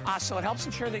inside, so it helps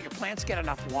ensure that your plants get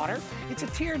enough water. It's a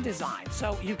tiered design,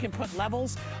 so you can put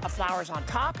levels of flowers on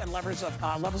top and levels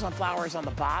on flowers on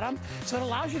the bottom. So it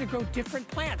allows you to grow different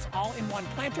plants all in one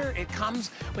planter. It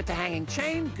comes with the hanging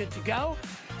chain, good to go.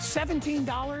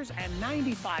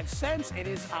 $17.95. It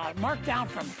is marked down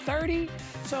from $30,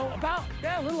 so about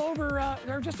a little over,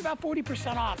 or just about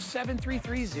 40% off.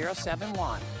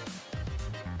 733-071.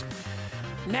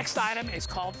 Next item is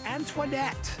called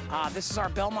Antoinette. This is our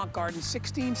Belmont Garden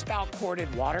 16-spout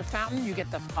corded water fountain. You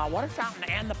get the water fountain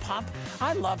and the pump.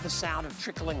 I love the sound of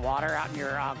trickling water out in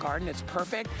your garden. It's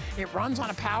perfect. It runs on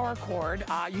a power cord.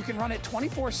 You can run it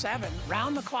 24/7,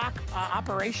 round-the-clock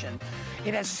operation.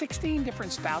 It has 16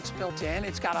 different spouts built in.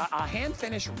 It's got a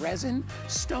hand-finished resin,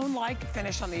 stone-like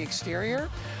finish on the exterior.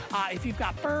 If you've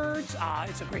got birds,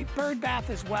 it's a great bird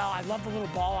bath as well. I love the little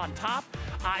ball on top.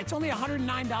 It's only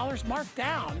 $109, marked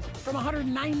down from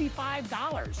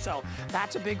 $195. So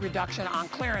that's a big reduction on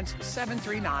clearance,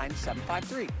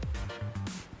 $739,753.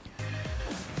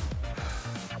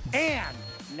 And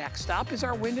next up is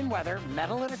our Wind and Weather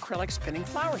metal and acrylic spinning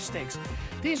flower stakes.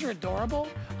 These are adorable.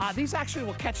 These actually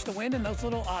will catch the wind, and those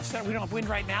little, we don't have wind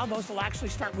right now, those will actually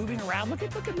start moving around. Look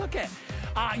at.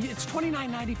 It's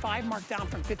 $29.95, marked down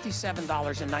from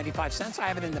 $57.95. I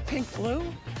have it in the pink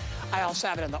blue. I also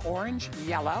have it in the orange,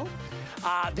 yellow.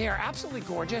 They are absolutely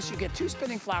gorgeous. You get 2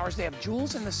 spinning flowers. They have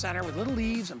jewels in the center with little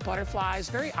leaves and butterflies,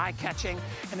 very eye-catching,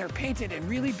 and they're painted in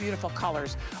really beautiful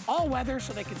colors. All weather,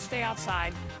 so they can stay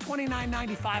outside.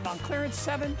 $29.95 on clearance.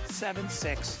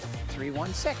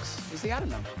 776-316 is the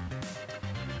item number.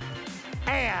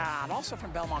 And also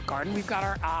from Belmont Garden, we've got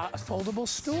our foldable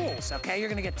stools, okay? You're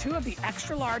gonna get 2 of the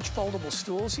extra large foldable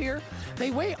stools here.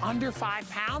 They weigh under 5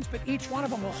 pounds, but each one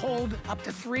of them will hold up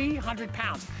to 300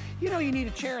 pounds. You know, you need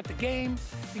a chair at the game,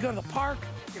 you go to the park,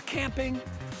 you're camping,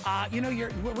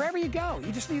 wherever you go,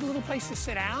 you just need a little place to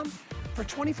sit down. For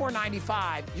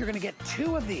 $24.95, you're gonna get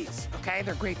 2 of these, okay?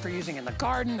 They're great for using in the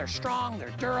garden, they're strong,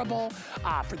 they're durable,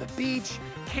 for the beach,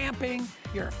 camping.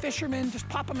 You're a fisherman, just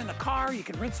pop them in the car, you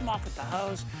can rinse them off with the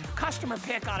hose. Customer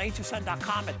pick on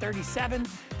hsn.com at $37.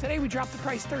 Today we dropped the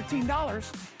price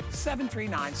 $13,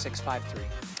 $739,653.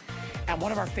 And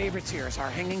one of our favorites here is our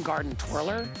hanging garden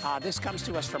twirler. This comes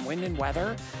to us from Wind and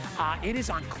Weather. It is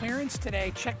on clearance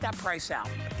today. Check that price out,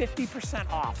 50%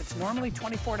 off. It's normally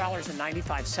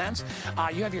 $24.95.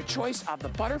 You have your choice of the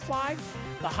butterfly,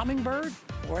 the hummingbird,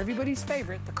 or everybody's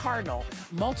favorite, the cardinal.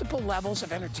 Multiple levels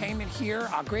of entertainment here.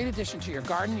 A great addition to your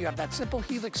garden. You have that simple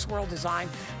helix swirl design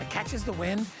that catches the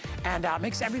wind and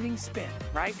makes everything spin,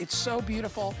 right? It's so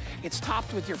beautiful. It's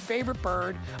topped with your favorite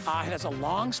bird. It has a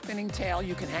long spinning tail.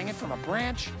 You can hang it from a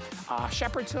branch,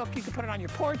 shepherd's hook. You can put it on your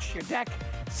porch, your deck.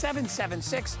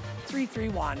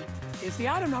 776-331 is the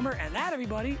item number, and that,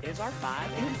 everybody, is our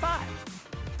 5 in 5.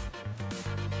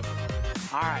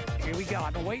 All right, here we go.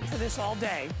 I've been waiting for this all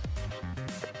day.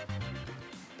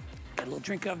 little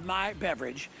drink of my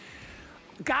beverage.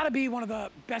 Got to be one of the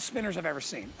best spinners I've ever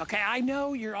seen. Okay, I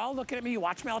know you're all looking at me, you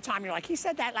watch me all the time, you're like, he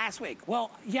said that last week.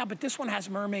 Well, yeah, but this one has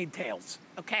mermaid tails,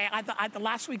 okay? The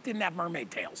last week didn't have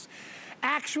mermaid tails.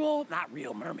 Actual, not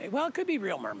real mermaid. Well, it could be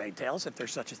real mermaid tails if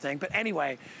there's such a thing. But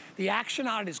anyway, the action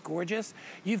on it is gorgeous.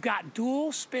 You've got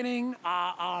dual spinning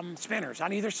spinners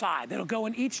on either side that'll go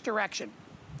in each direction.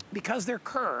 Because they're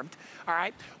curved, all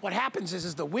right, what happens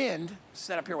is the wind,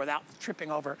 set up here without tripping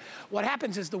over, what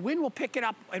happens is the wind will pick it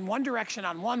up in one direction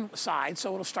on one side,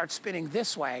 so it'll start spinning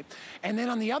this way. And then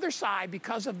on the other side,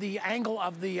 because of the angle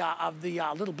of the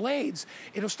little blades,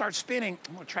 it'll start spinning.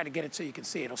 I'm gonna try to get it so you can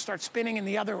see it. It'll start spinning in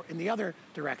the other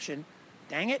direction.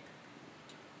 Dang it.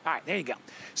 All right, there you go.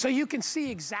 So you can see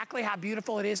exactly how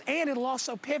beautiful it is, and it'll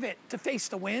also pivot to face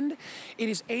the wind. It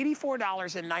is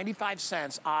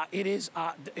 $84.95. It is,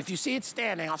 if you see it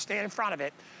standing, I'll stand in front of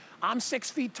it. I'm 6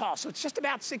 feet tall, so it's just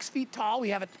about 6 feet tall. We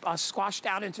have it squashed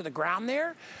down into the ground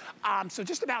there. So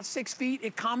just about 6 feet.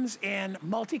 It comes in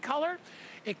multicolor.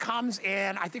 It comes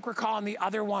in, I think we're calling the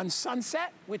other one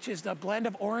Sunset, which is the blend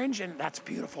of orange, and that's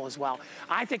beautiful as well.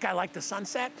 I think I like the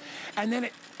Sunset. And then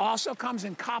it also comes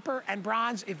in copper and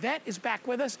bronze. Yvette is back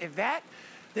with us. Yvette,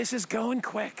 this is going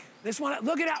quick. This one,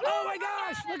 look at it. Oh my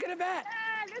gosh, look at Yvette.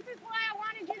 This is why I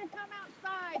wanted you to come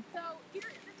outside. So here,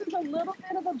 this is a little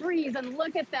bit of a breeze, and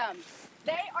look at them.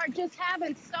 They are just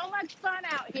having so much fun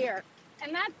out here.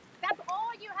 And that's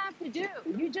all you have to do.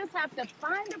 You just have to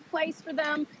find a place for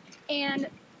them. And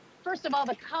first of all,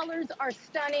 the colors are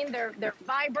stunning. They're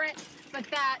vibrant, but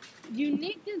that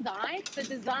unique design, the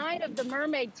design of the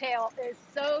mermaid tail is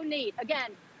so neat.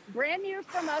 Again, brand new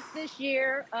from us this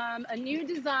year, a new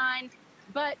design,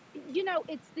 but you know,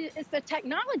 it's the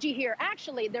technology here.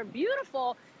 Actually, they're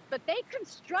beautiful, but they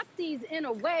construct these in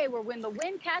a way where when the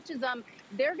wind catches them,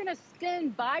 they're gonna spin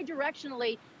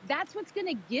bi-directionally. That's what's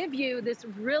gonna give you this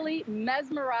really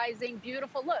mesmerizing,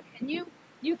 beautiful look. And you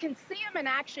can see them in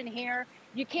action here.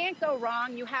 You can't go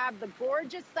wrong. You have the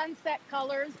gorgeous sunset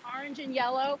colors, orange and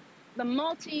yellow. The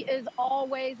multi is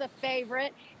always a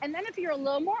favorite. And then if you're a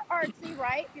little more artsy,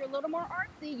 right? If you're a little more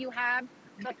artsy, you have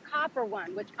the copper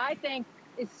one, which I think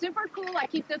is super cool. I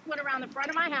keep this one around the front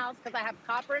of my house because I have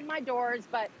copper in my doors,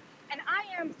 and I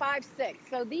am 5'6",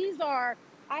 so these are,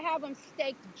 I have them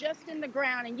staked just in the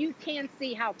ground, and you can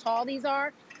see how tall these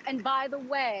are. And by the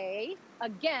way,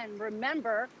 again,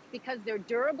 remember, because they're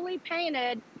durably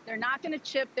painted, they're not gonna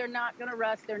chip, they're not gonna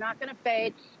rust, they're not gonna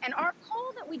fade. And our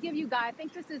pole that we give you guys, I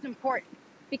think this is important,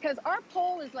 because our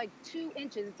pole is like 2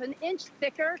 inches. It's an inch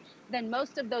thicker than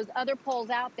most of those other poles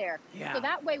out there. Yeah. So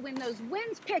that way, when those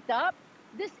winds pick up,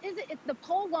 the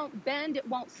pole won't bend, it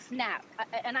won't snap.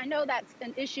 And I know that's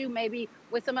an issue maybe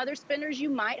with some other spinners you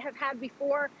might have had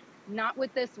before, not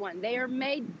with this one. They are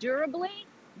made durably,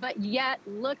 but yet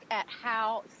look at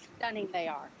how stunning they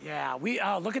are. Yeah,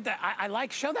 look at that. I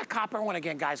like, show that copper one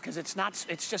again, guys, because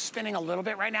it's just spinning a little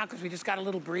bit right now because we just got a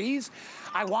little breeze.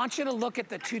 I want you to look at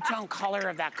the two-tone color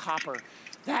of that copper.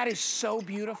 That is so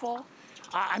beautiful.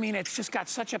 I mean, it's just got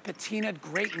such a patinaed,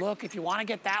 great look. If you want to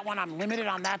get that one, I'm limited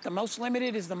on that. The most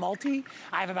limited is the multi.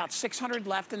 I have about 600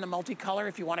 left in the multicolor.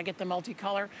 If you want to get the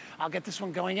multicolor, I'll get this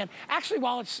one going in. Actually,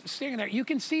 while it's sitting there, you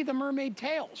can see the mermaid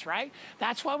tails, right?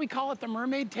 That's why we call it the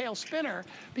mermaid tail spinner,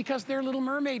 because they're little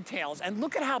mermaid tails. And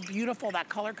look at how beautiful that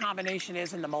color combination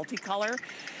is in the multicolor.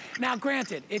 Now,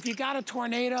 granted, if you got a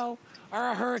tornado or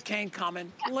a hurricane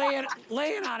coming, lay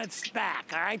it on its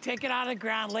back, all right? Take it out of the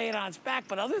ground, lay it on its back.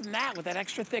 But other than that, with that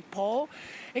extra thick pole,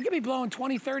 it could be blowing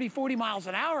 20, 30, 40 miles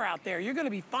an hour out there. You're gonna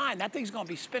be fine. That thing's gonna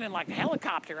be spinning like a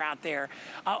helicopter out there.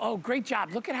 Oh, great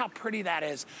job. Look at how pretty that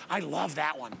is. I love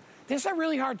that one. This is a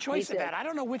really hard choice of that. I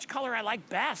don't know which color I like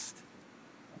best.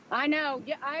 I know,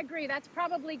 yeah, I agree. That's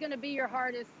probably gonna be your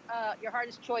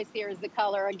hardest choice here is the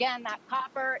color. Again, that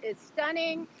copper is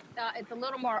stunning. It's a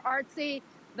little more artsy.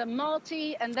 The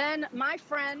multi, and then my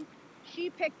friend, she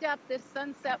picked up this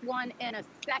sunset one in a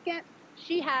second.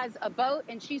 She has a boat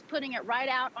and she's putting it right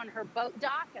out on her boat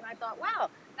dock. And I thought, wow,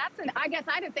 I guess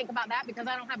I didn't think about that because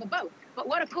I don't have a boat, but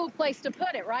what a cool place to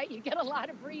put it, right? You get a lot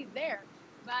of breeze there.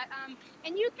 But,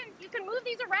 and you can move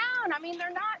these around. I mean,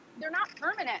 they're not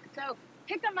permanent. So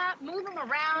pick them up, move them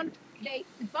around.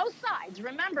 Both sides,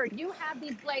 remember, you have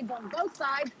these blades on both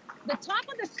sides. The top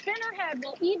of the spinner head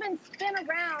will even spin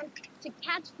around to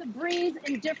catch the breeze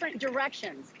in different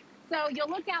directions. So you'll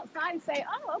look outside and say,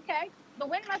 oh, okay, the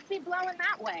wind must be blowing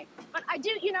that way. But I do,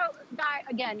 you know,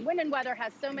 again, Wind and Weather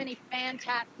has so many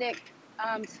fantastic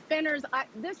spinners.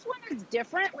 This one is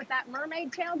different with that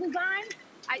mermaid tail design.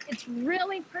 It's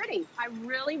really pretty. I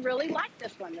really, really like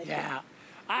this one this year.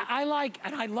 I like,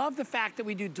 and I love the fact that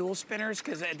we do dual spinners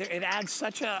because it adds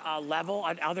such a level,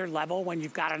 another level when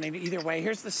you've got it either way.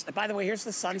 Here's the, by the way, here's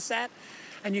the sunset,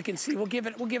 and you can see we'll give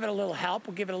it a little help.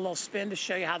 We'll give it a little spin to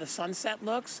show you how the sunset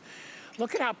looks.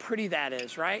 Look at how pretty that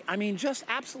is, right? I mean, just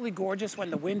absolutely gorgeous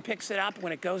when the wind picks it up,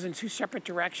 when it goes in two separate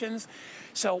directions.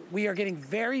 So we are getting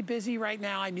very busy right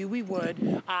now. I knew we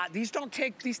would. These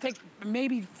take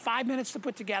maybe 5 minutes to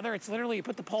put together. It's literally you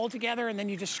put the pole together and then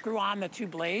you just screw on the two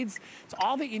blades. It's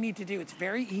all that you need to do. It's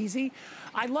very easy.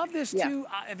 I love this too,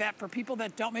 Yvette, for people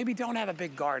that maybe don't have a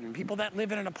big garden, people that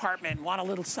live in an apartment and want a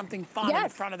little something fun in the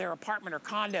front of their apartment or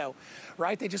condo,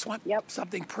 right? They just want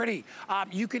something pretty.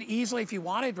 You could easily, if you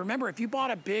wanted, remember, if you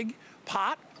bought a big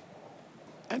pot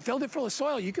and filled it full of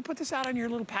soil, you could put this out on your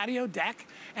little patio deck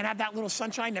and have that little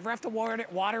sunshine, never have to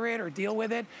water it or deal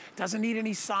with it. Doesn't need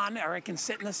any sun, or it can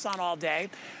sit in the sun all day.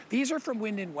 These are from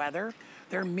Wind and Weather.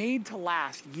 They're made to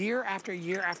last year after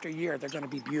year after year. They're gonna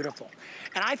be beautiful.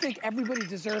 And I think everybody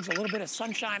deserves a little bit of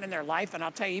sunshine in their life. And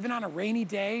I'll tell you, even on a rainy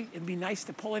day, it'd be nice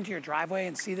to pull into your driveway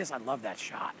and see this. I love that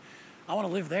shot. I want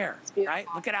to live there, right?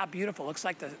 Look at how beautiful. Looks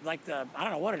like the I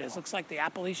don't know what it is. Looks like the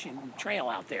Appalachian Trail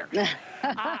out there.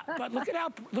 But look at how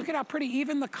pretty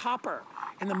even the copper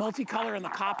and the multicolor in the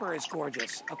copper is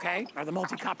gorgeous. Okay, or the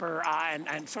multi-copper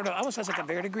and sort of almost has like a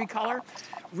verdigris color.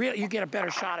 Really, you get a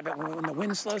better shot of it when the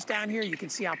wind slows down here. You can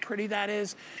see how pretty that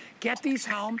is. Get these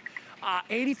home.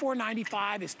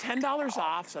 $84.95 is $10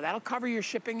 off, so that'll cover your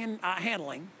shipping and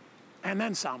handling, and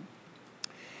then some.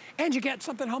 And you get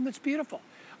something home that's beautiful.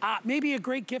 Maybe a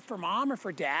great gift for mom or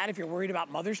for dad if you're worried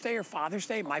about Mother's Day or Father's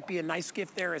Day. It might be a nice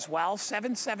gift there as well.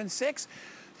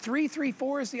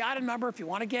 776-334 is the item number. If you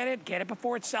want to get it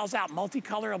before it sells out.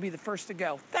 Multicolor will be the first to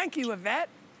go. Thank you, Yvette.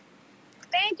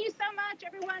 Thank you so much,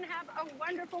 everyone. Have a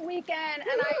wonderful weekend.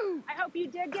 And I hope you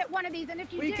did get one of these. And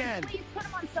if you did, please put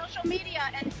them on social media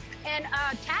and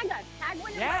tag us. Tag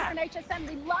Wind and Weather and HSN.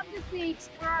 We love to see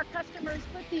where our customers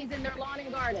put these in their lawn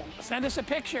and garden. Send us a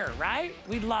picture, right?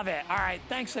 We'd love it. All right,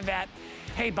 thanks, Yvette.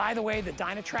 Hey, by the way, the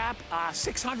Dynatrap,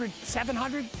 600,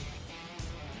 700,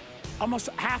 almost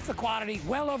half the quantity,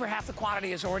 well over half the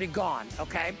quantity is already gone,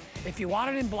 okay? If you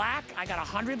want it in black, I got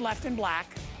 100 left in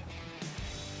black.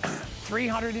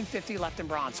 350 left in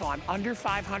bronze, so I'm under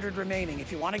 500 remaining.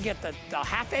 If you want to get the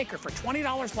half acre for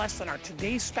 $20 less than our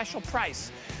today's special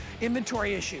price,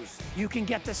 inventory issues, you can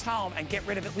get this home and get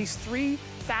rid of at least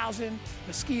 3,000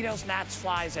 mosquitoes, gnats,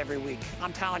 flies every week.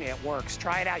 I'm telling you, it works.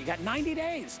 Try it out. You got 90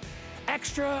 days.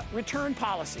 Extra return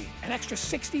policy, an extra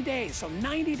 60 days, so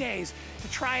 90 days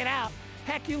to try it out.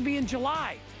 Heck, you'll be in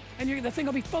July. And the thing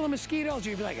will be full of mosquitoes.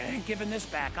 You'll be like, I ain't giving this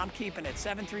back. I'm keeping it.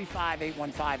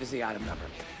 735-815 is the item number.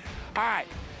 All right,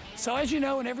 so as you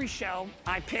know, in every show,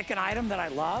 I pick an item that I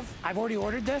love. I've already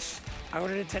ordered this. I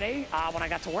ordered it today when I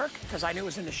got to work because I knew it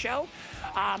was in the show.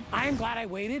 I am glad I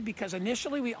waited because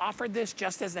initially we offered this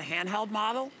just as the handheld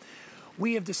model.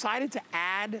 We have decided to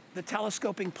add the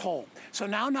telescoping pole. So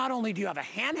now not only do you have a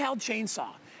handheld chainsaw,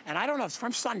 and I don't know, it's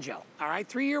from Sunjo, all right,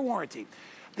 3-year warranty.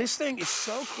 This thing is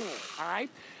so cool, all right?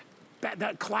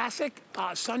 The classic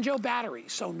Sunjo battery,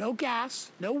 so no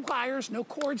gas, no wires, no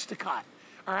cords to cut.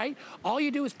 All right, all you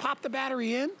do is pop the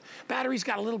battery in. Battery's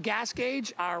got a little gas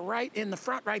gauge right in the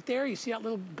front right there. You see that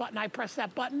little button? I press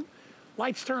that button,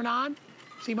 lights turn on.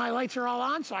 See, my lights are all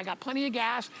on, so I got plenty of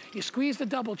gas. You squeeze the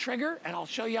double trigger, and I'll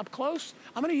show you up close.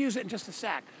 I'm gonna use it in just a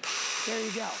sec. There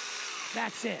you go,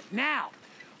 that's it. Now,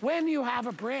 when you have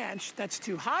a branch that's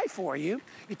too high for you,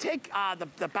 you take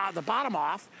the bottom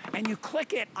off and you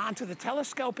click it onto the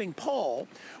telescoping pole,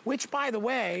 which, by the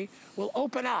way, will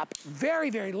open up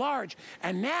very, very large.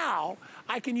 And now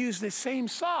I can use this same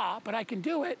saw, but I can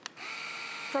do it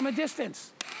from a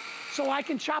distance. So I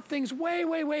can chop things way,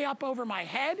 way, way up over my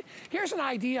head. Here's an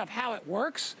idea of how it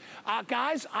works.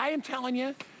 Guys, I am telling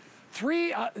you,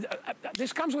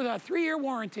 this comes with a 3-year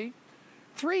warranty,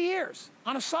 3 years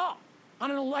on a saw. On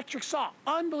an electric saw,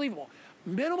 unbelievable.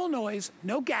 Minimal noise,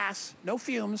 no gas, no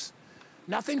fumes,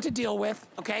 nothing to deal with,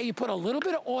 okay? You put a little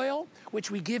bit of oil, which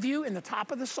we give you in the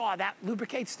top of the saw, that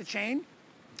lubricates the chain.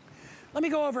 Let me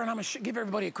go over and I'm gonna give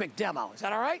everybody a quick demo. Is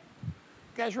that all right? You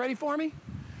guys ready for me?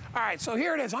 All right, so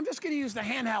here it is. I'm just gonna use the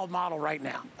handheld model right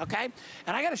now, okay?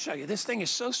 And I gotta show you, this thing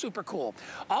is so super cool.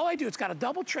 All I do, it's got a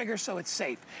double trigger so it's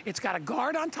safe. It's got a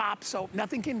guard on top so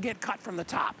nothing can get cut from the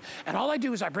top. And all I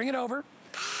do is I bring it over,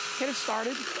 get it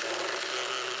started.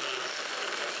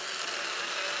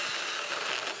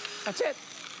 That's it.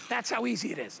 That's how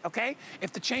easy it is, okay?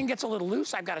 If the chain gets a little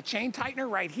loose, I've got a chain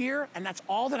tightener right here, and that's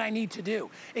all that I need to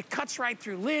do. It cuts right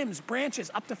through limbs,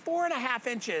 branches, up to 4.5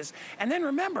 inches. And then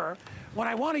remember, when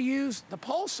I want to use the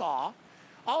pole saw,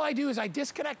 all I do is I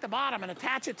disconnect the bottom and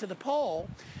attach it to the pole,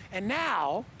 and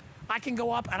now I can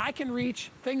go up and I can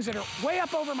reach things that are way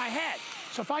up over my head.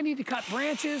 So if I need to cut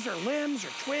branches or limbs or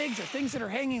twigs or things that are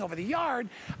hanging over the yard,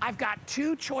 I've got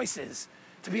 2 choices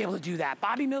to be able to do that.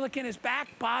 Bobby Milliken is back.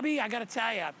 Bobby, I gotta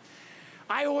tell you,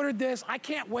 I ordered this. I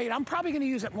can't wait. I'm probably going to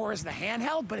use it more as the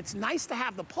handheld, but it's nice to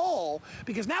have the pole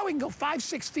because now we can go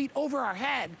 5-6 feet over our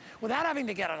head without having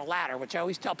to get on a ladder, which I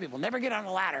always tell people, never get on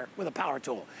a ladder with a power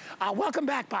tool. Welcome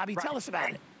back, Bobby. Tell us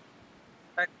about it.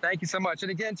 Thank you so much.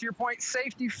 And again, to your point,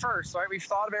 safety first. All right, we've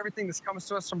thought of everything. This comes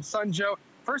to us from Sunjo.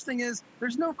 First thing is,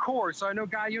 there's no cord. So I know,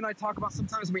 Guy, you and I talk about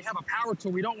sometimes we have a power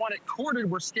tool. We don't want it corded.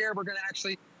 We're scared we're going to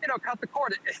actually, cut the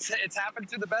cord. It's happened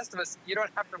to the best of us. You don't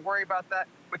have to worry about that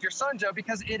with your Sunjo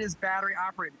because it is battery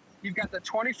operated. You've got the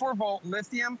 24-volt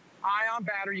lithium-ion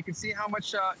battery. You can see how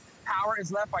much power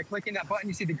is left by clicking that button.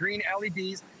 You see the green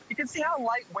LEDs. You can see how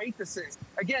lightweight this is.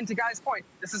 Again, to Guy's point,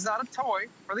 this is not a toy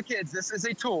for the kids. This is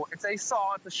a tool. It's a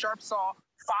saw. It's a sharp saw.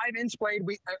 5-inch blade.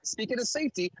 Speaking of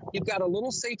safety, you've got a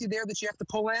little safety there that you have to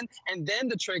pull in and then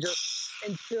the trigger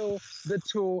until the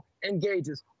tool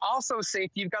engages. Also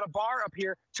safety, you've got a bar up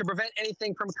here to prevent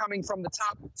anything from coming from the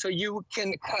top so you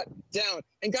can cut down.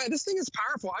 And Guy, this thing is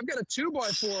powerful. I've got a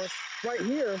 2x4 right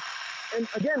here. And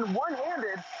again,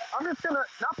 one-handed, I'm just gonna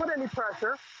not put any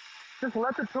pressure, just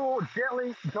let the tool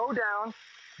gently go down,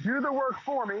 do the work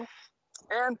for me.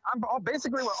 And I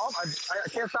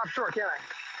can't stop short, can I?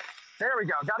 There we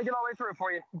go. Got to get all the way through it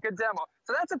for you. Good demo.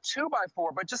 So that's a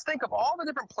 2x4, but just think of all the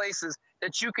different places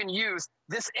that you can use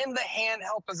this in the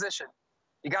handheld position.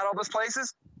 You got all those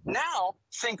places? Now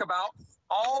think about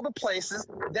all the places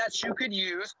that you could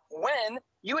use when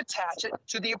you attach it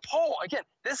to the pole. Again,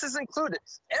 this is included.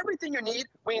 Everything you need,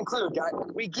 we include, guys.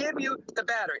 We give you the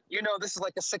battery. This is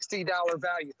like a $60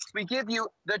 value. We give you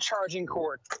the charging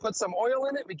cord. Put some oil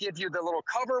in it. We give you the little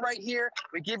cover right here.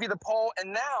 We give you the pole.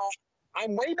 And now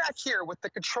I'm way back here with the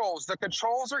controls. The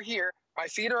controls are here. My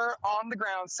feet are on the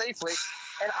ground safely,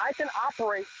 and I can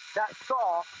operate that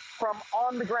saw from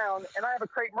on the ground, and I have a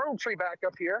crepe myrtle tree back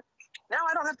up here. Now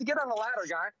I don't have to get on the ladder,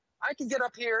 Guy. I can get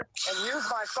up here and use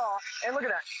my saw, and look at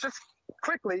that. Just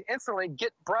quickly, instantly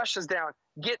get brushes down,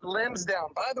 get limbs down.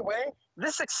 By the way,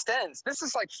 this extends. This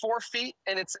is like 4 feet,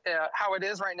 and it's how it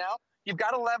is right now. You've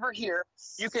got a lever here.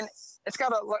 It's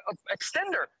got a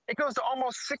extender. It goes to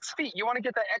almost 6 feet. You want to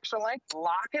get that extra length,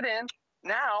 lock it in.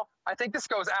 Now, I think this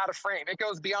goes out of frame. It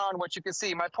goes beyond what you can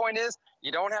see. My point is,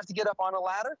 you don't have to get up on a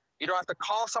ladder. You don't have to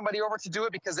call somebody over to do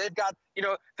it because they've got,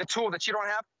 the tool that you don't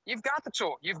have. You've got the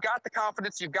tool. You've got the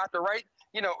confidence. You've got the right,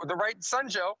 the right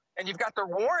Sunjo, and you've got the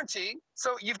warranty.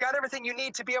 So you've got everything you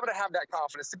need to be able to have that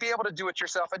confidence, to be able to do it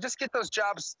yourself and just get those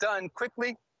jobs done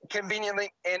quickly,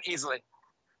 conveniently, and easily.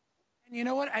 You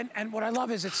know what? And what I love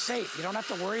is it's safe. You don't have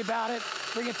to worry about it.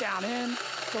 Bring it down in,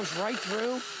 goes right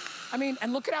through. I mean,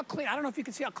 and look at how clean, I don't know if you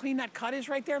can see how clean that cut is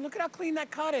right there. Look at how clean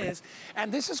that cut is.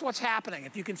 And this is what's happening.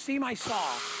 If you can see my saw,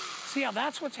 see how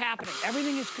that's what's happening.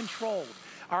 Everything is controlled.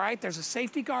 All right, there's a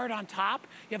safety guard on top.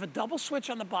 You have a double switch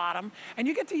on the bottom, and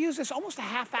you get to use this almost a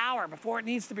half hour before it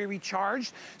needs to be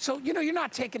recharged. So, you're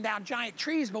not taking down giant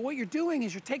trees, but what you're doing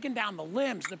is you're taking down the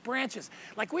limbs, the branches.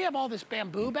 Like we have all this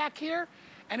bamboo back here.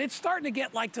 And it's starting to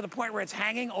get to the point where it's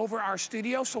hanging over our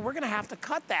studio, so we're gonna have to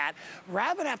cut that.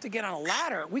 Rather than have to get on a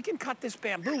ladder, we can cut this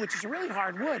bamboo, which is a really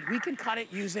hard wood. We can cut it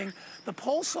using the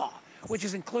pole saw, which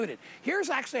is included. Here's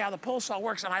actually how the pole saw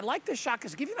works, and I like this shot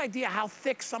because to give you an idea how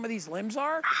thick some of these limbs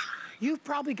are, you've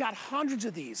probably got hundreds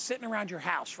of these sitting around your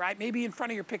house, right? Maybe in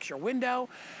front of your picture window.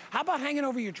 How about hanging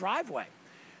over your driveway?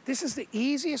 This is the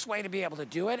easiest way to be able to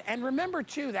do it. And remember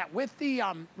too that with the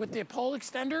pole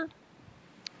extender,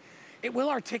 it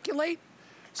will articulate.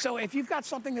 So if you've got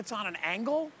something that's on an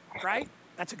angle, right?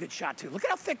 That's a good shot too. Look at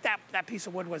how thick that piece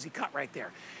of wood was he cut right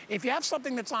there. If you have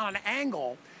something that's on an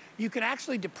angle, you can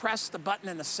actually depress the button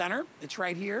in the center. It's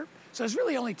right here. So there's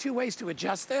really only 2 ways to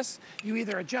adjust this. You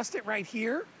either adjust it right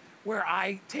here, where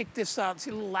I take this,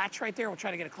 see the little latch right there? We'll try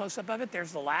to get a close-up of it.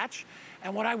 There's the latch.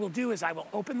 And what I will do is I will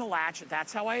open the latch.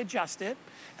 That's how I adjust it.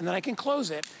 And then I can close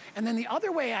it. And then the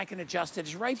other way I can adjust it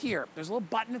is right here. There's a little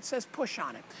button that says push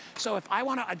on it. So if I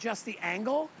want to adjust the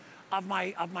angle of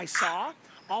my saw,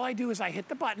 all I do is I hit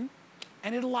the button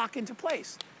and it'll lock into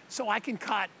place. So I can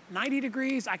cut 90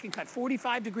 degrees, I can cut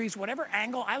 45 degrees, whatever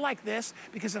angle. I like this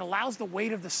because it allows the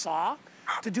weight of the saw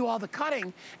to do all the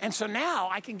cutting. And so now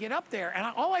I can get up there and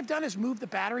all I've done is move the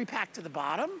battery pack to the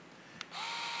bottom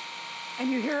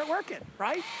and you hear it working,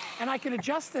 right? And I can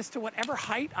adjust this to whatever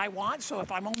height I want. So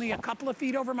if I'm only a couple of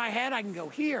feet over my head, I can go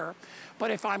here.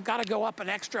 But if I've got to go up an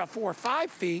extra 4 or 5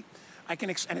 feet, I can,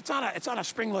 and it's on a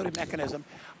spring-loaded mechanism.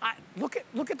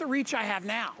 Look at the reach I have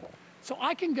now. So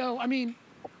I can go, I mean,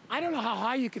 I don't know how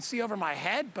high you can see over my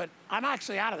head, but I'm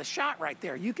actually out of the shot right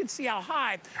there. You can see how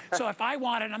high. So if I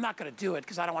wanted, I'm not gonna do it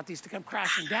because I don't want these to come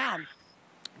crashing down,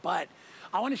 but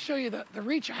I want to show you the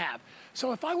reach I have.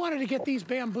 So if I wanted to get these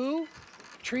bamboo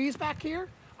trees back here,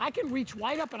 I can reach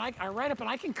right up and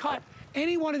I can cut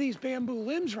any one of these bamboo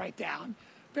limbs right down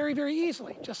very, very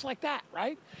easily, just like that,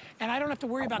 right? And I don't have to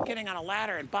worry about getting on a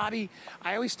ladder. And Bobby,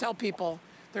 I always tell people,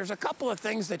 there's a couple of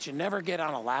things that you never get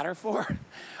on a ladder for.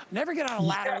 Never get on a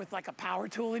ladder with like a power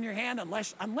tool in your hand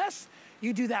unless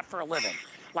you do that for a living.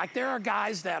 Like there are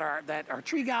guys that are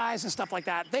tree guys and stuff like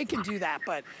that. They can do that,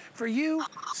 but for you,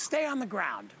 stay on the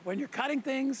ground. When you're cutting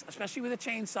things, especially with a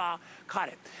chainsaw, cut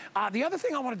it. The other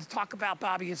thing I wanted to talk about,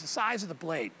 Bobby, is the size of the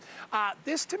blade.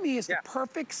 This to me is the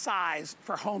perfect size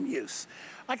for home use.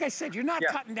 Like I said, you're not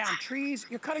cutting down trees,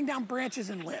 you're cutting down branches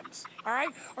and limbs, all right?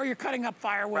 Or you're cutting up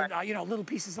firewood, you know, little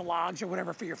pieces of logs or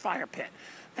whatever for your fire pit.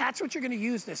 That's what you're gonna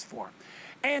use this for.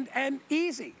 And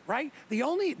easy, right? The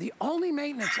only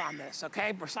maintenance on this,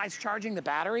 okay, besides charging the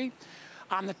battery,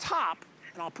 on the top,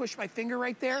 and I'll push my finger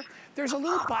right there, there's a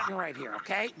little button right here,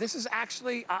 okay? This is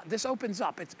actually, this opens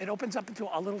up. It opens up into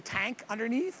a little tank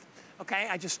underneath, okay?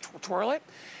 I just twirl it.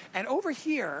 And over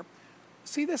here,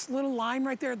 see this little line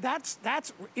right there? That's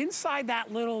inside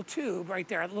that little tube right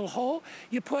there, that little hole,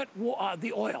 you put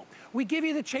the oil. We give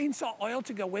you the chainsaw oil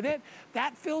to go with it.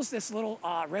 That fills this little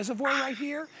reservoir right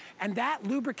here, and that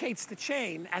lubricates the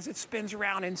chain as it spins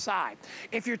around inside.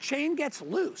 If your chain gets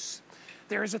loose,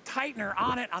 there is a tightener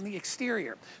on it on the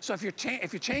exterior. So if your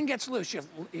chain gets loose,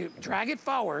 you drag it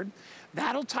forward,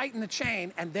 that'll tighten the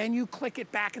chain, and then you click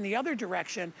it back in the other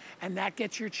direction, and that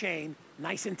gets your chain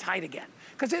nice and tight again.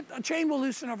 Because a chain will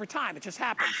loosen over time, it just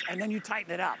happens, and then you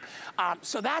tighten it up.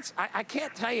 So that's, I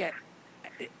can't tell you,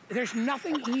 there's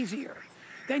nothing easier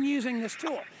than using this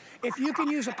tool. If you can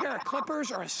use a pair of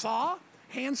clippers or a saw,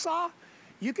 hand saw,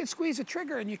 you can squeeze a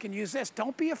trigger and you can use this.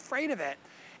 Don't be afraid of it.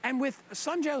 And with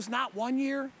Sunjoe's not 1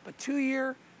 year, but 2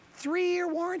 year, 3 year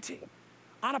warranty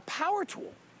on a power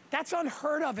tool, that's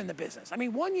unheard of in the business. I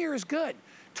mean, 1 year is good,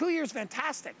 2 years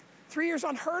fantastic, 3 years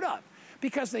unheard of,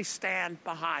 because they stand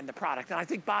behind the product. And I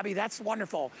think, Bobby, that's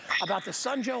wonderful about the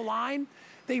Sunjoe line.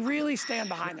 They really stand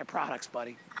behind their products,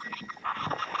 buddy.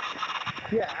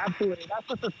 Yeah, absolutely. That's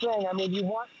just the thing. I mean, you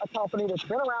want a company that's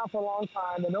been around for a long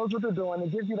time, that knows what they're doing,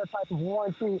 and gives you that type of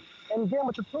warranty. And again,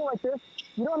 with a tool like this,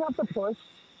 you don't have to push.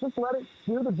 Just let it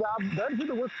do the job, let it do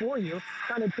the work for you.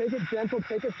 Kind of take it gentle,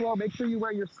 take it slow, make sure you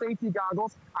wear your safety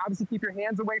goggles. Obviously, keep your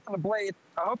hands away from the blade.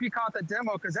 I hope you caught that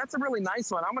demo because that's a really nice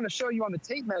one. I'm going to show you on the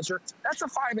tape measure. That's a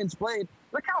 5-inch blade.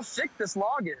 Look how thick this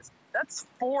log is. That's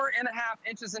 4.5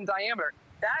 inches in diameter.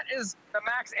 That is the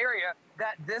max area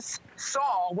that this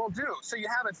saw will do. So you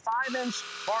have a 5-inch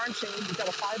bar and chain. You've got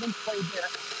a 5-inch blade here.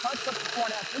 Cuts up to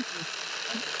 4.5 inches.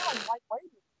 And look how lightweight it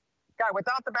is. Guy,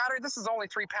 without the battery, this is only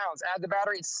 3 pounds. Add the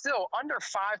battery, it's still under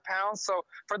 5 pounds. So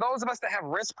for those of us that have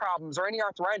wrist problems or any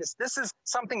arthritis, this is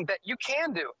something that you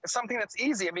can do. It's something that's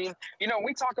easy. I mean, you know, when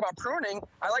we talk about pruning,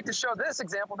 I like to show this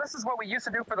example. This is what we used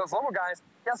to do for those little guys.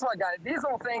 Guess what, guys? These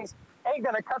little things ain't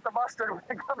gonna cut the mustard when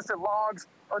it comes to logs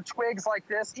or twigs like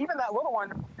this. Even that little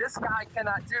one, this guy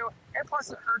cannot do. And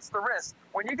plus it hurts the wrist.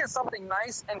 When you get something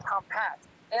nice and compact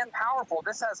and powerful,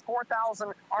 this has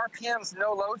 4,000 RPMs,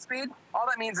 no load speed. All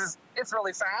that means is it's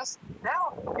really fast.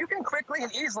 Now you can quickly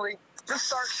and easily just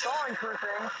start sawing through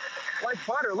things like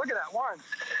butter. Look at that, 1,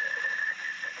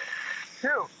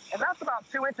 2, and that's about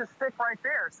 2 inches thick right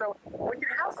there. So when you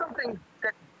have something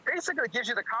that basically gives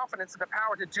you the confidence and the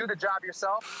power to do the job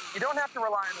yourself, you don't have to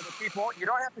rely on other people. You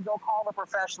don't have to go call the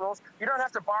professionals. You don't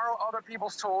have to borrow other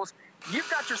people's tools. You've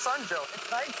got your Sunjoe.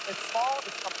 It's nice, it's small,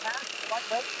 it's compact, it's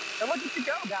lightweight, and look at you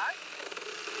go, guys.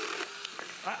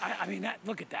 I mean,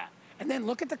 look at that. And then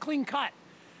look at the clean cut.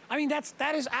 I mean,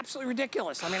 that is absolutely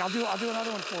ridiculous. I mean, I'll do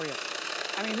another one for you.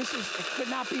 I mean, it could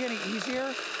not be any easier.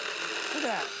 Look at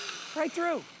that, right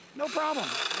through, no problem.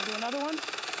 I'll do another one.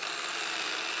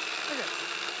 Look at it.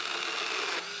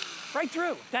 Right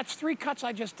through. That's 3 cuts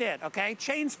I just did, okay?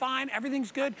 Chain's fine, everything's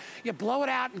good. You blow it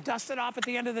out and dust it off at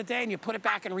the end of the day and you put it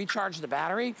back and recharge the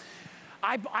battery.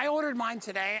 I ordered mine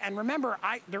today, and remember,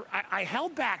 I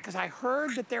held back because I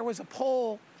heard that there was a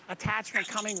pole attachment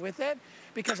coming with it,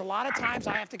 because a lot of times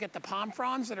I have to get the palm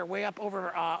fronds that are way up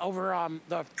over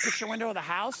the picture window of the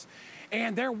house,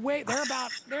 and they're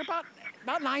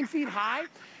about 9 feet high.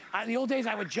 In the old days,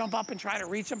 I would jump up and try to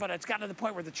reach them, but it's gotten to the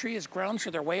point where the tree has grown, so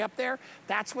they're way up there.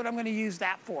 That's what I'm going to use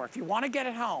that for. If you want to get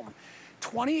it home,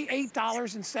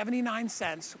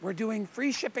 $28.79. We're doing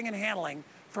free shipping and handling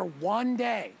for 1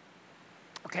 day.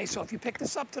 Okay, so if you pick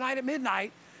this up tonight at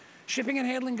midnight, Shipping and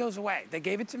handling goes away. They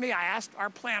gave it to me. I asked our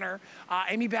planner,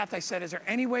 Amy Beth, I said, is there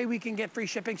any way we can get free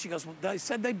shipping? She goes, well, they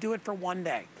said they'd do it for 1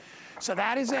 day. So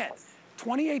that is it.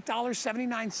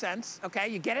 $28.79, okay?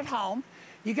 You get it home.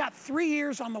 You got 3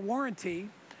 years on the warranty.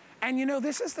 And you know,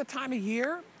 this is the time of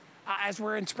year, as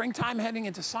we're in springtime heading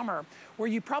into summer, where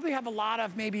you probably have a lot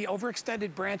of maybe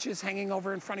overextended branches hanging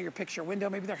over in front of your picture window.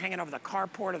 Maybe they're hanging over the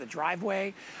carport or the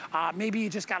driveway. Maybe you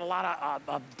just got a lot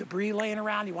of debris laying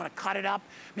around. You want to cut it up.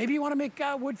 Maybe you want to make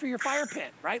wood for your fire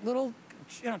pit, right? Little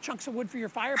chunks of wood for your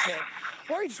fire pit.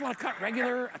 Or you just want to cut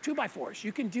regular 2x4s.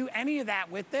 You can do any of that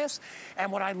with this.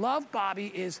 And what I love,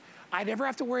 Bobby, is I never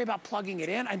have to worry about plugging it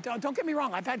in. And don't get me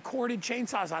wrong, I've had corded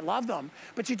chainsaws. I love them.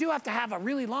 But you do have to have a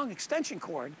really long extension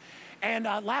cord. And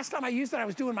last time I used it, I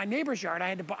was doing my neighbor's yard.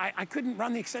 I couldn't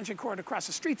run the extension cord across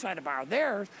the street, so I had to borrow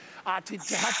theirs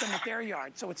to help them with their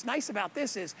yard. So what's nice about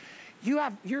this is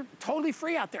you're totally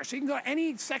free out there. So you can go to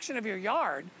any section of your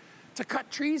yard to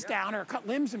cut trees down or cut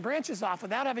limbs and branches off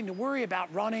without having to worry about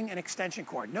running an extension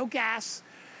cord. No gas.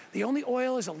 The only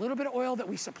oil is a little bit of oil that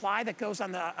we supply that goes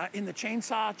on in the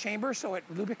chainsaw chamber, so it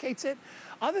lubricates it.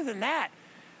 Other than that,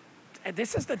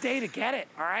 this is the day to get it,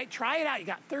 all right? Try it out. You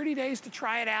got 30 days to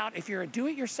try it out. If you're a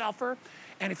do-it-yourselfer,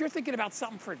 and if you're thinking about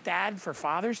something for Dad for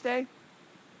Father's Day,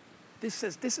 this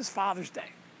is Father's Day,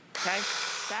 okay?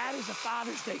 That is a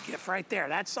Father's Day gift right there.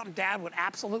 That's something Dad would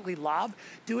absolutely love.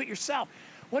 Do it yourself.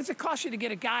 What does it cost you to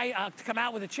get a guy to come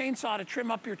out with a chainsaw to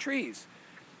trim up your trees?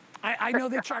 I know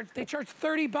they charge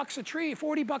 $30 a tree,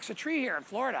 $40 a tree here in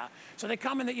Florida. So they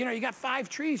come and you got 5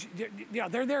 trees.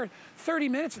 They're there 30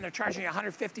 minutes and they're charging you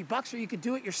 $150, or you could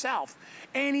do it yourself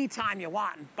anytime you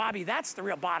want. And Bobby, that's the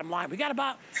real bottom line. We got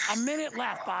about a minute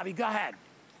left, Bobby. Go ahead.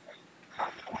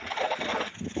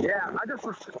 Yeah, I just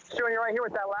was showing you right here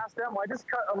with that last demo. I just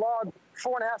cut a log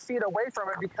 4.5 feet away from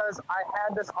it because I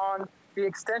had this on the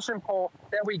extension pole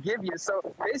that we give you. So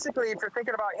basically, if you're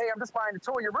thinking about, hey, I'm just buying a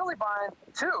tool, you're really buying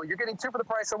 2. You're getting 2 for the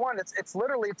price of 1. It's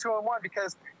literally 2-in-1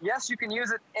 because, yes, you can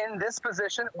use it in this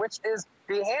position, which is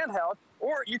the handheld,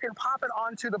 or you can pop it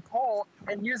onto the pole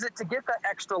and use it to get that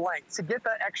extra length, to get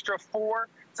that extra 4.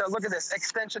 So look at this,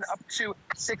 extension up to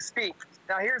 6 feet.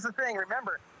 Now, here's the thing.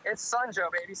 Remember, it's Sunjoe,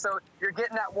 baby, so you're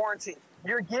getting that warranty.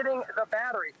 You're getting the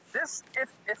battery. This, if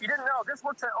you didn't know, this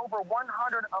works at over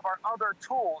 100 of our other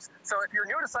tools. So if you're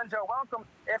new to Sunjoe, welcome.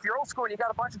 If you're old school and you got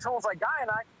a bunch of tools like Guy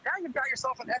and I, now you've got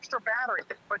yourself an extra battery.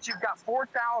 But you've got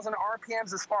 4,000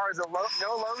 RPMs as far as a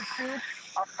no load speed,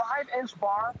 a 5-inch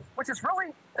bar, which is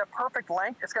really the perfect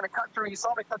length. It's going to cut through. You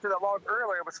saw me cut through that log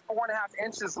earlier. It was 4.5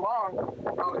 inches long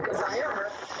in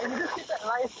diameter, and you just get that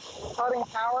nice cutting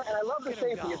power. And I love the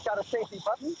safety. It's got a safety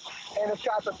button, and it's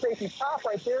got the safety top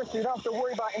right there, so you don't have to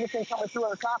worry about anything coming through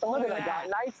on the top. And look at that guy,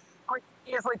 nice, quick,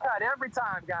 easily cut every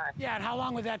time, Guy. Yeah, and how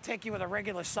long would that take you with a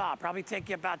regular saw? Probably take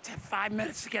you about 5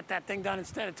 minutes to get that thing done.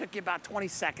 Instead, it took you about 20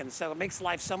 seconds. So it makes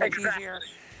life so much easier.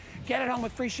 Get it home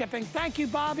with free shipping. Thank you,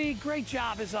 Bobby. Great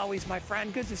job as always, my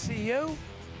friend. Good to see you.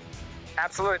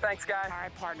 Absolutely. Thanks, Guy. All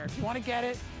right, partner. If you want to get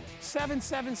it,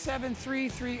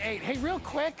 777-338. Hey, real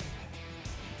quick.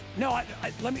 No,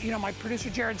 let me, my producer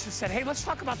Jared just said, hey, let's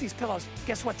talk about these pillows.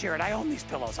 Guess what, Jared? I own these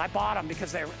pillows. I bought them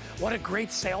because what a great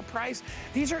sale price.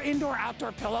 These are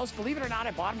indoor-outdoor pillows. Believe it or not,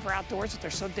 I bought them for outdoors. They're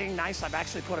so dang nice, I've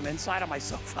actually put them inside on my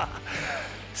sofa.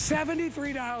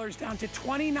 $73 down to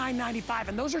 $29.95,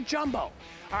 and those are jumbo. All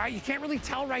right, you can't really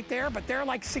tell right there, but they're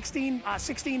like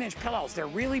 16-inch pillows. They're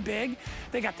really big.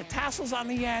 They got the tassels on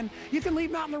the end. You can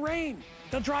leave them out in the rain.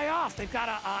 They'll dry off. They've got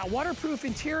a waterproof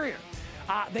interior.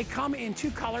 They come in 2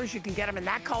 colors. You can get them in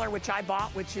that color, which I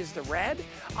bought, which is the red.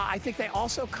 I think they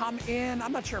also come in,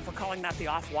 I'm not sure if we're calling that the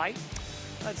off-white.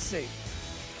 Let's see.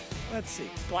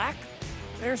 Black?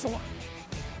 There's the one.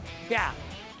 Yeah.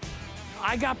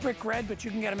 I got brick red, but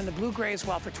you can get them in the blue gray as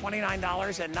well for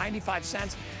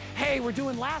 $29.95. Hey, we're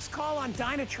doing last call on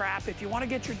Dynatrap. If you want to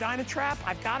get your Dynatrap,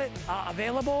 I've got it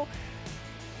available.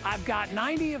 I've got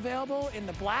 90 available in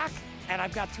the black, and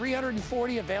I've got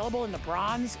 340 available in the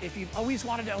bronze. If you've always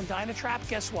wanted to own Dynatrap,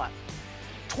 guess what?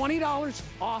 $20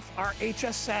 off our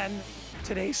HSN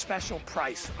today's special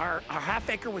price. Our half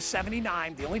acre was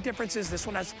 $79. The only difference is this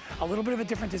one has a little bit of a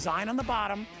different design on the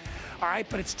bottom. All right,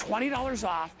 but it's $20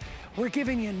 off. We're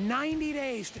giving you 90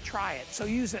 days to try it. So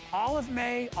use it all of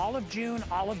May, all of June,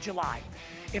 all of July.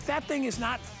 If that thing is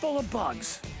not full of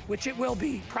bugs, which it will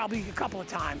be probably a couple of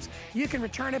times, you can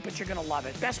return it, but you're gonna love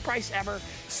it. Best price ever,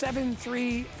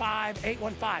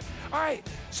 735-815. All right,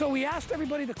 so we asked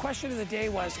everybody, the question of the day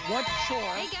was, what chore?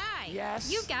 Hey, Guy. Yes.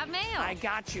 You've got mail. I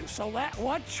got you. So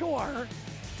what chore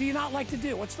do you not like to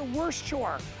do? What's the worst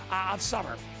chore of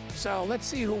summer? So let's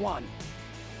see who won.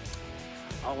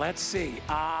 Oh, let's see.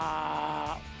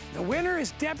 The winner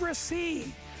is Deborah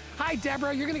C. Hi,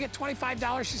 Deborah. You're going to get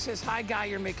 $25. She says, hi, Guy.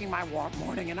 You're making my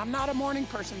morning. And I'm not a morning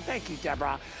person. Thank you,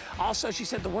 Deborah. Also, she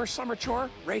said the worst summer chore,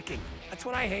 raking. That's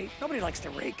what I hate. Nobody likes to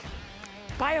rake.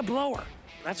 Buy a blower.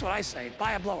 That's what I say.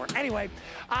 Buy a blower. Anyway,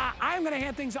 I'm going to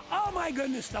hand things, oh, my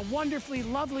goodness, the wonderfully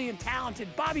lovely and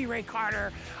talented Bobby Ray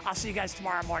Carter. I'll see you guys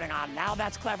tomorrow morning on Now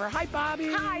That's Clever. Hi,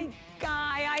 Bobby. Hi,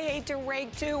 Guy. I hate to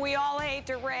rake, too. We all hate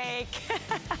to rake.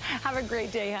 Have a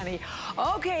great day, honey.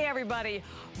 Okay, everybody,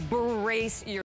 brace your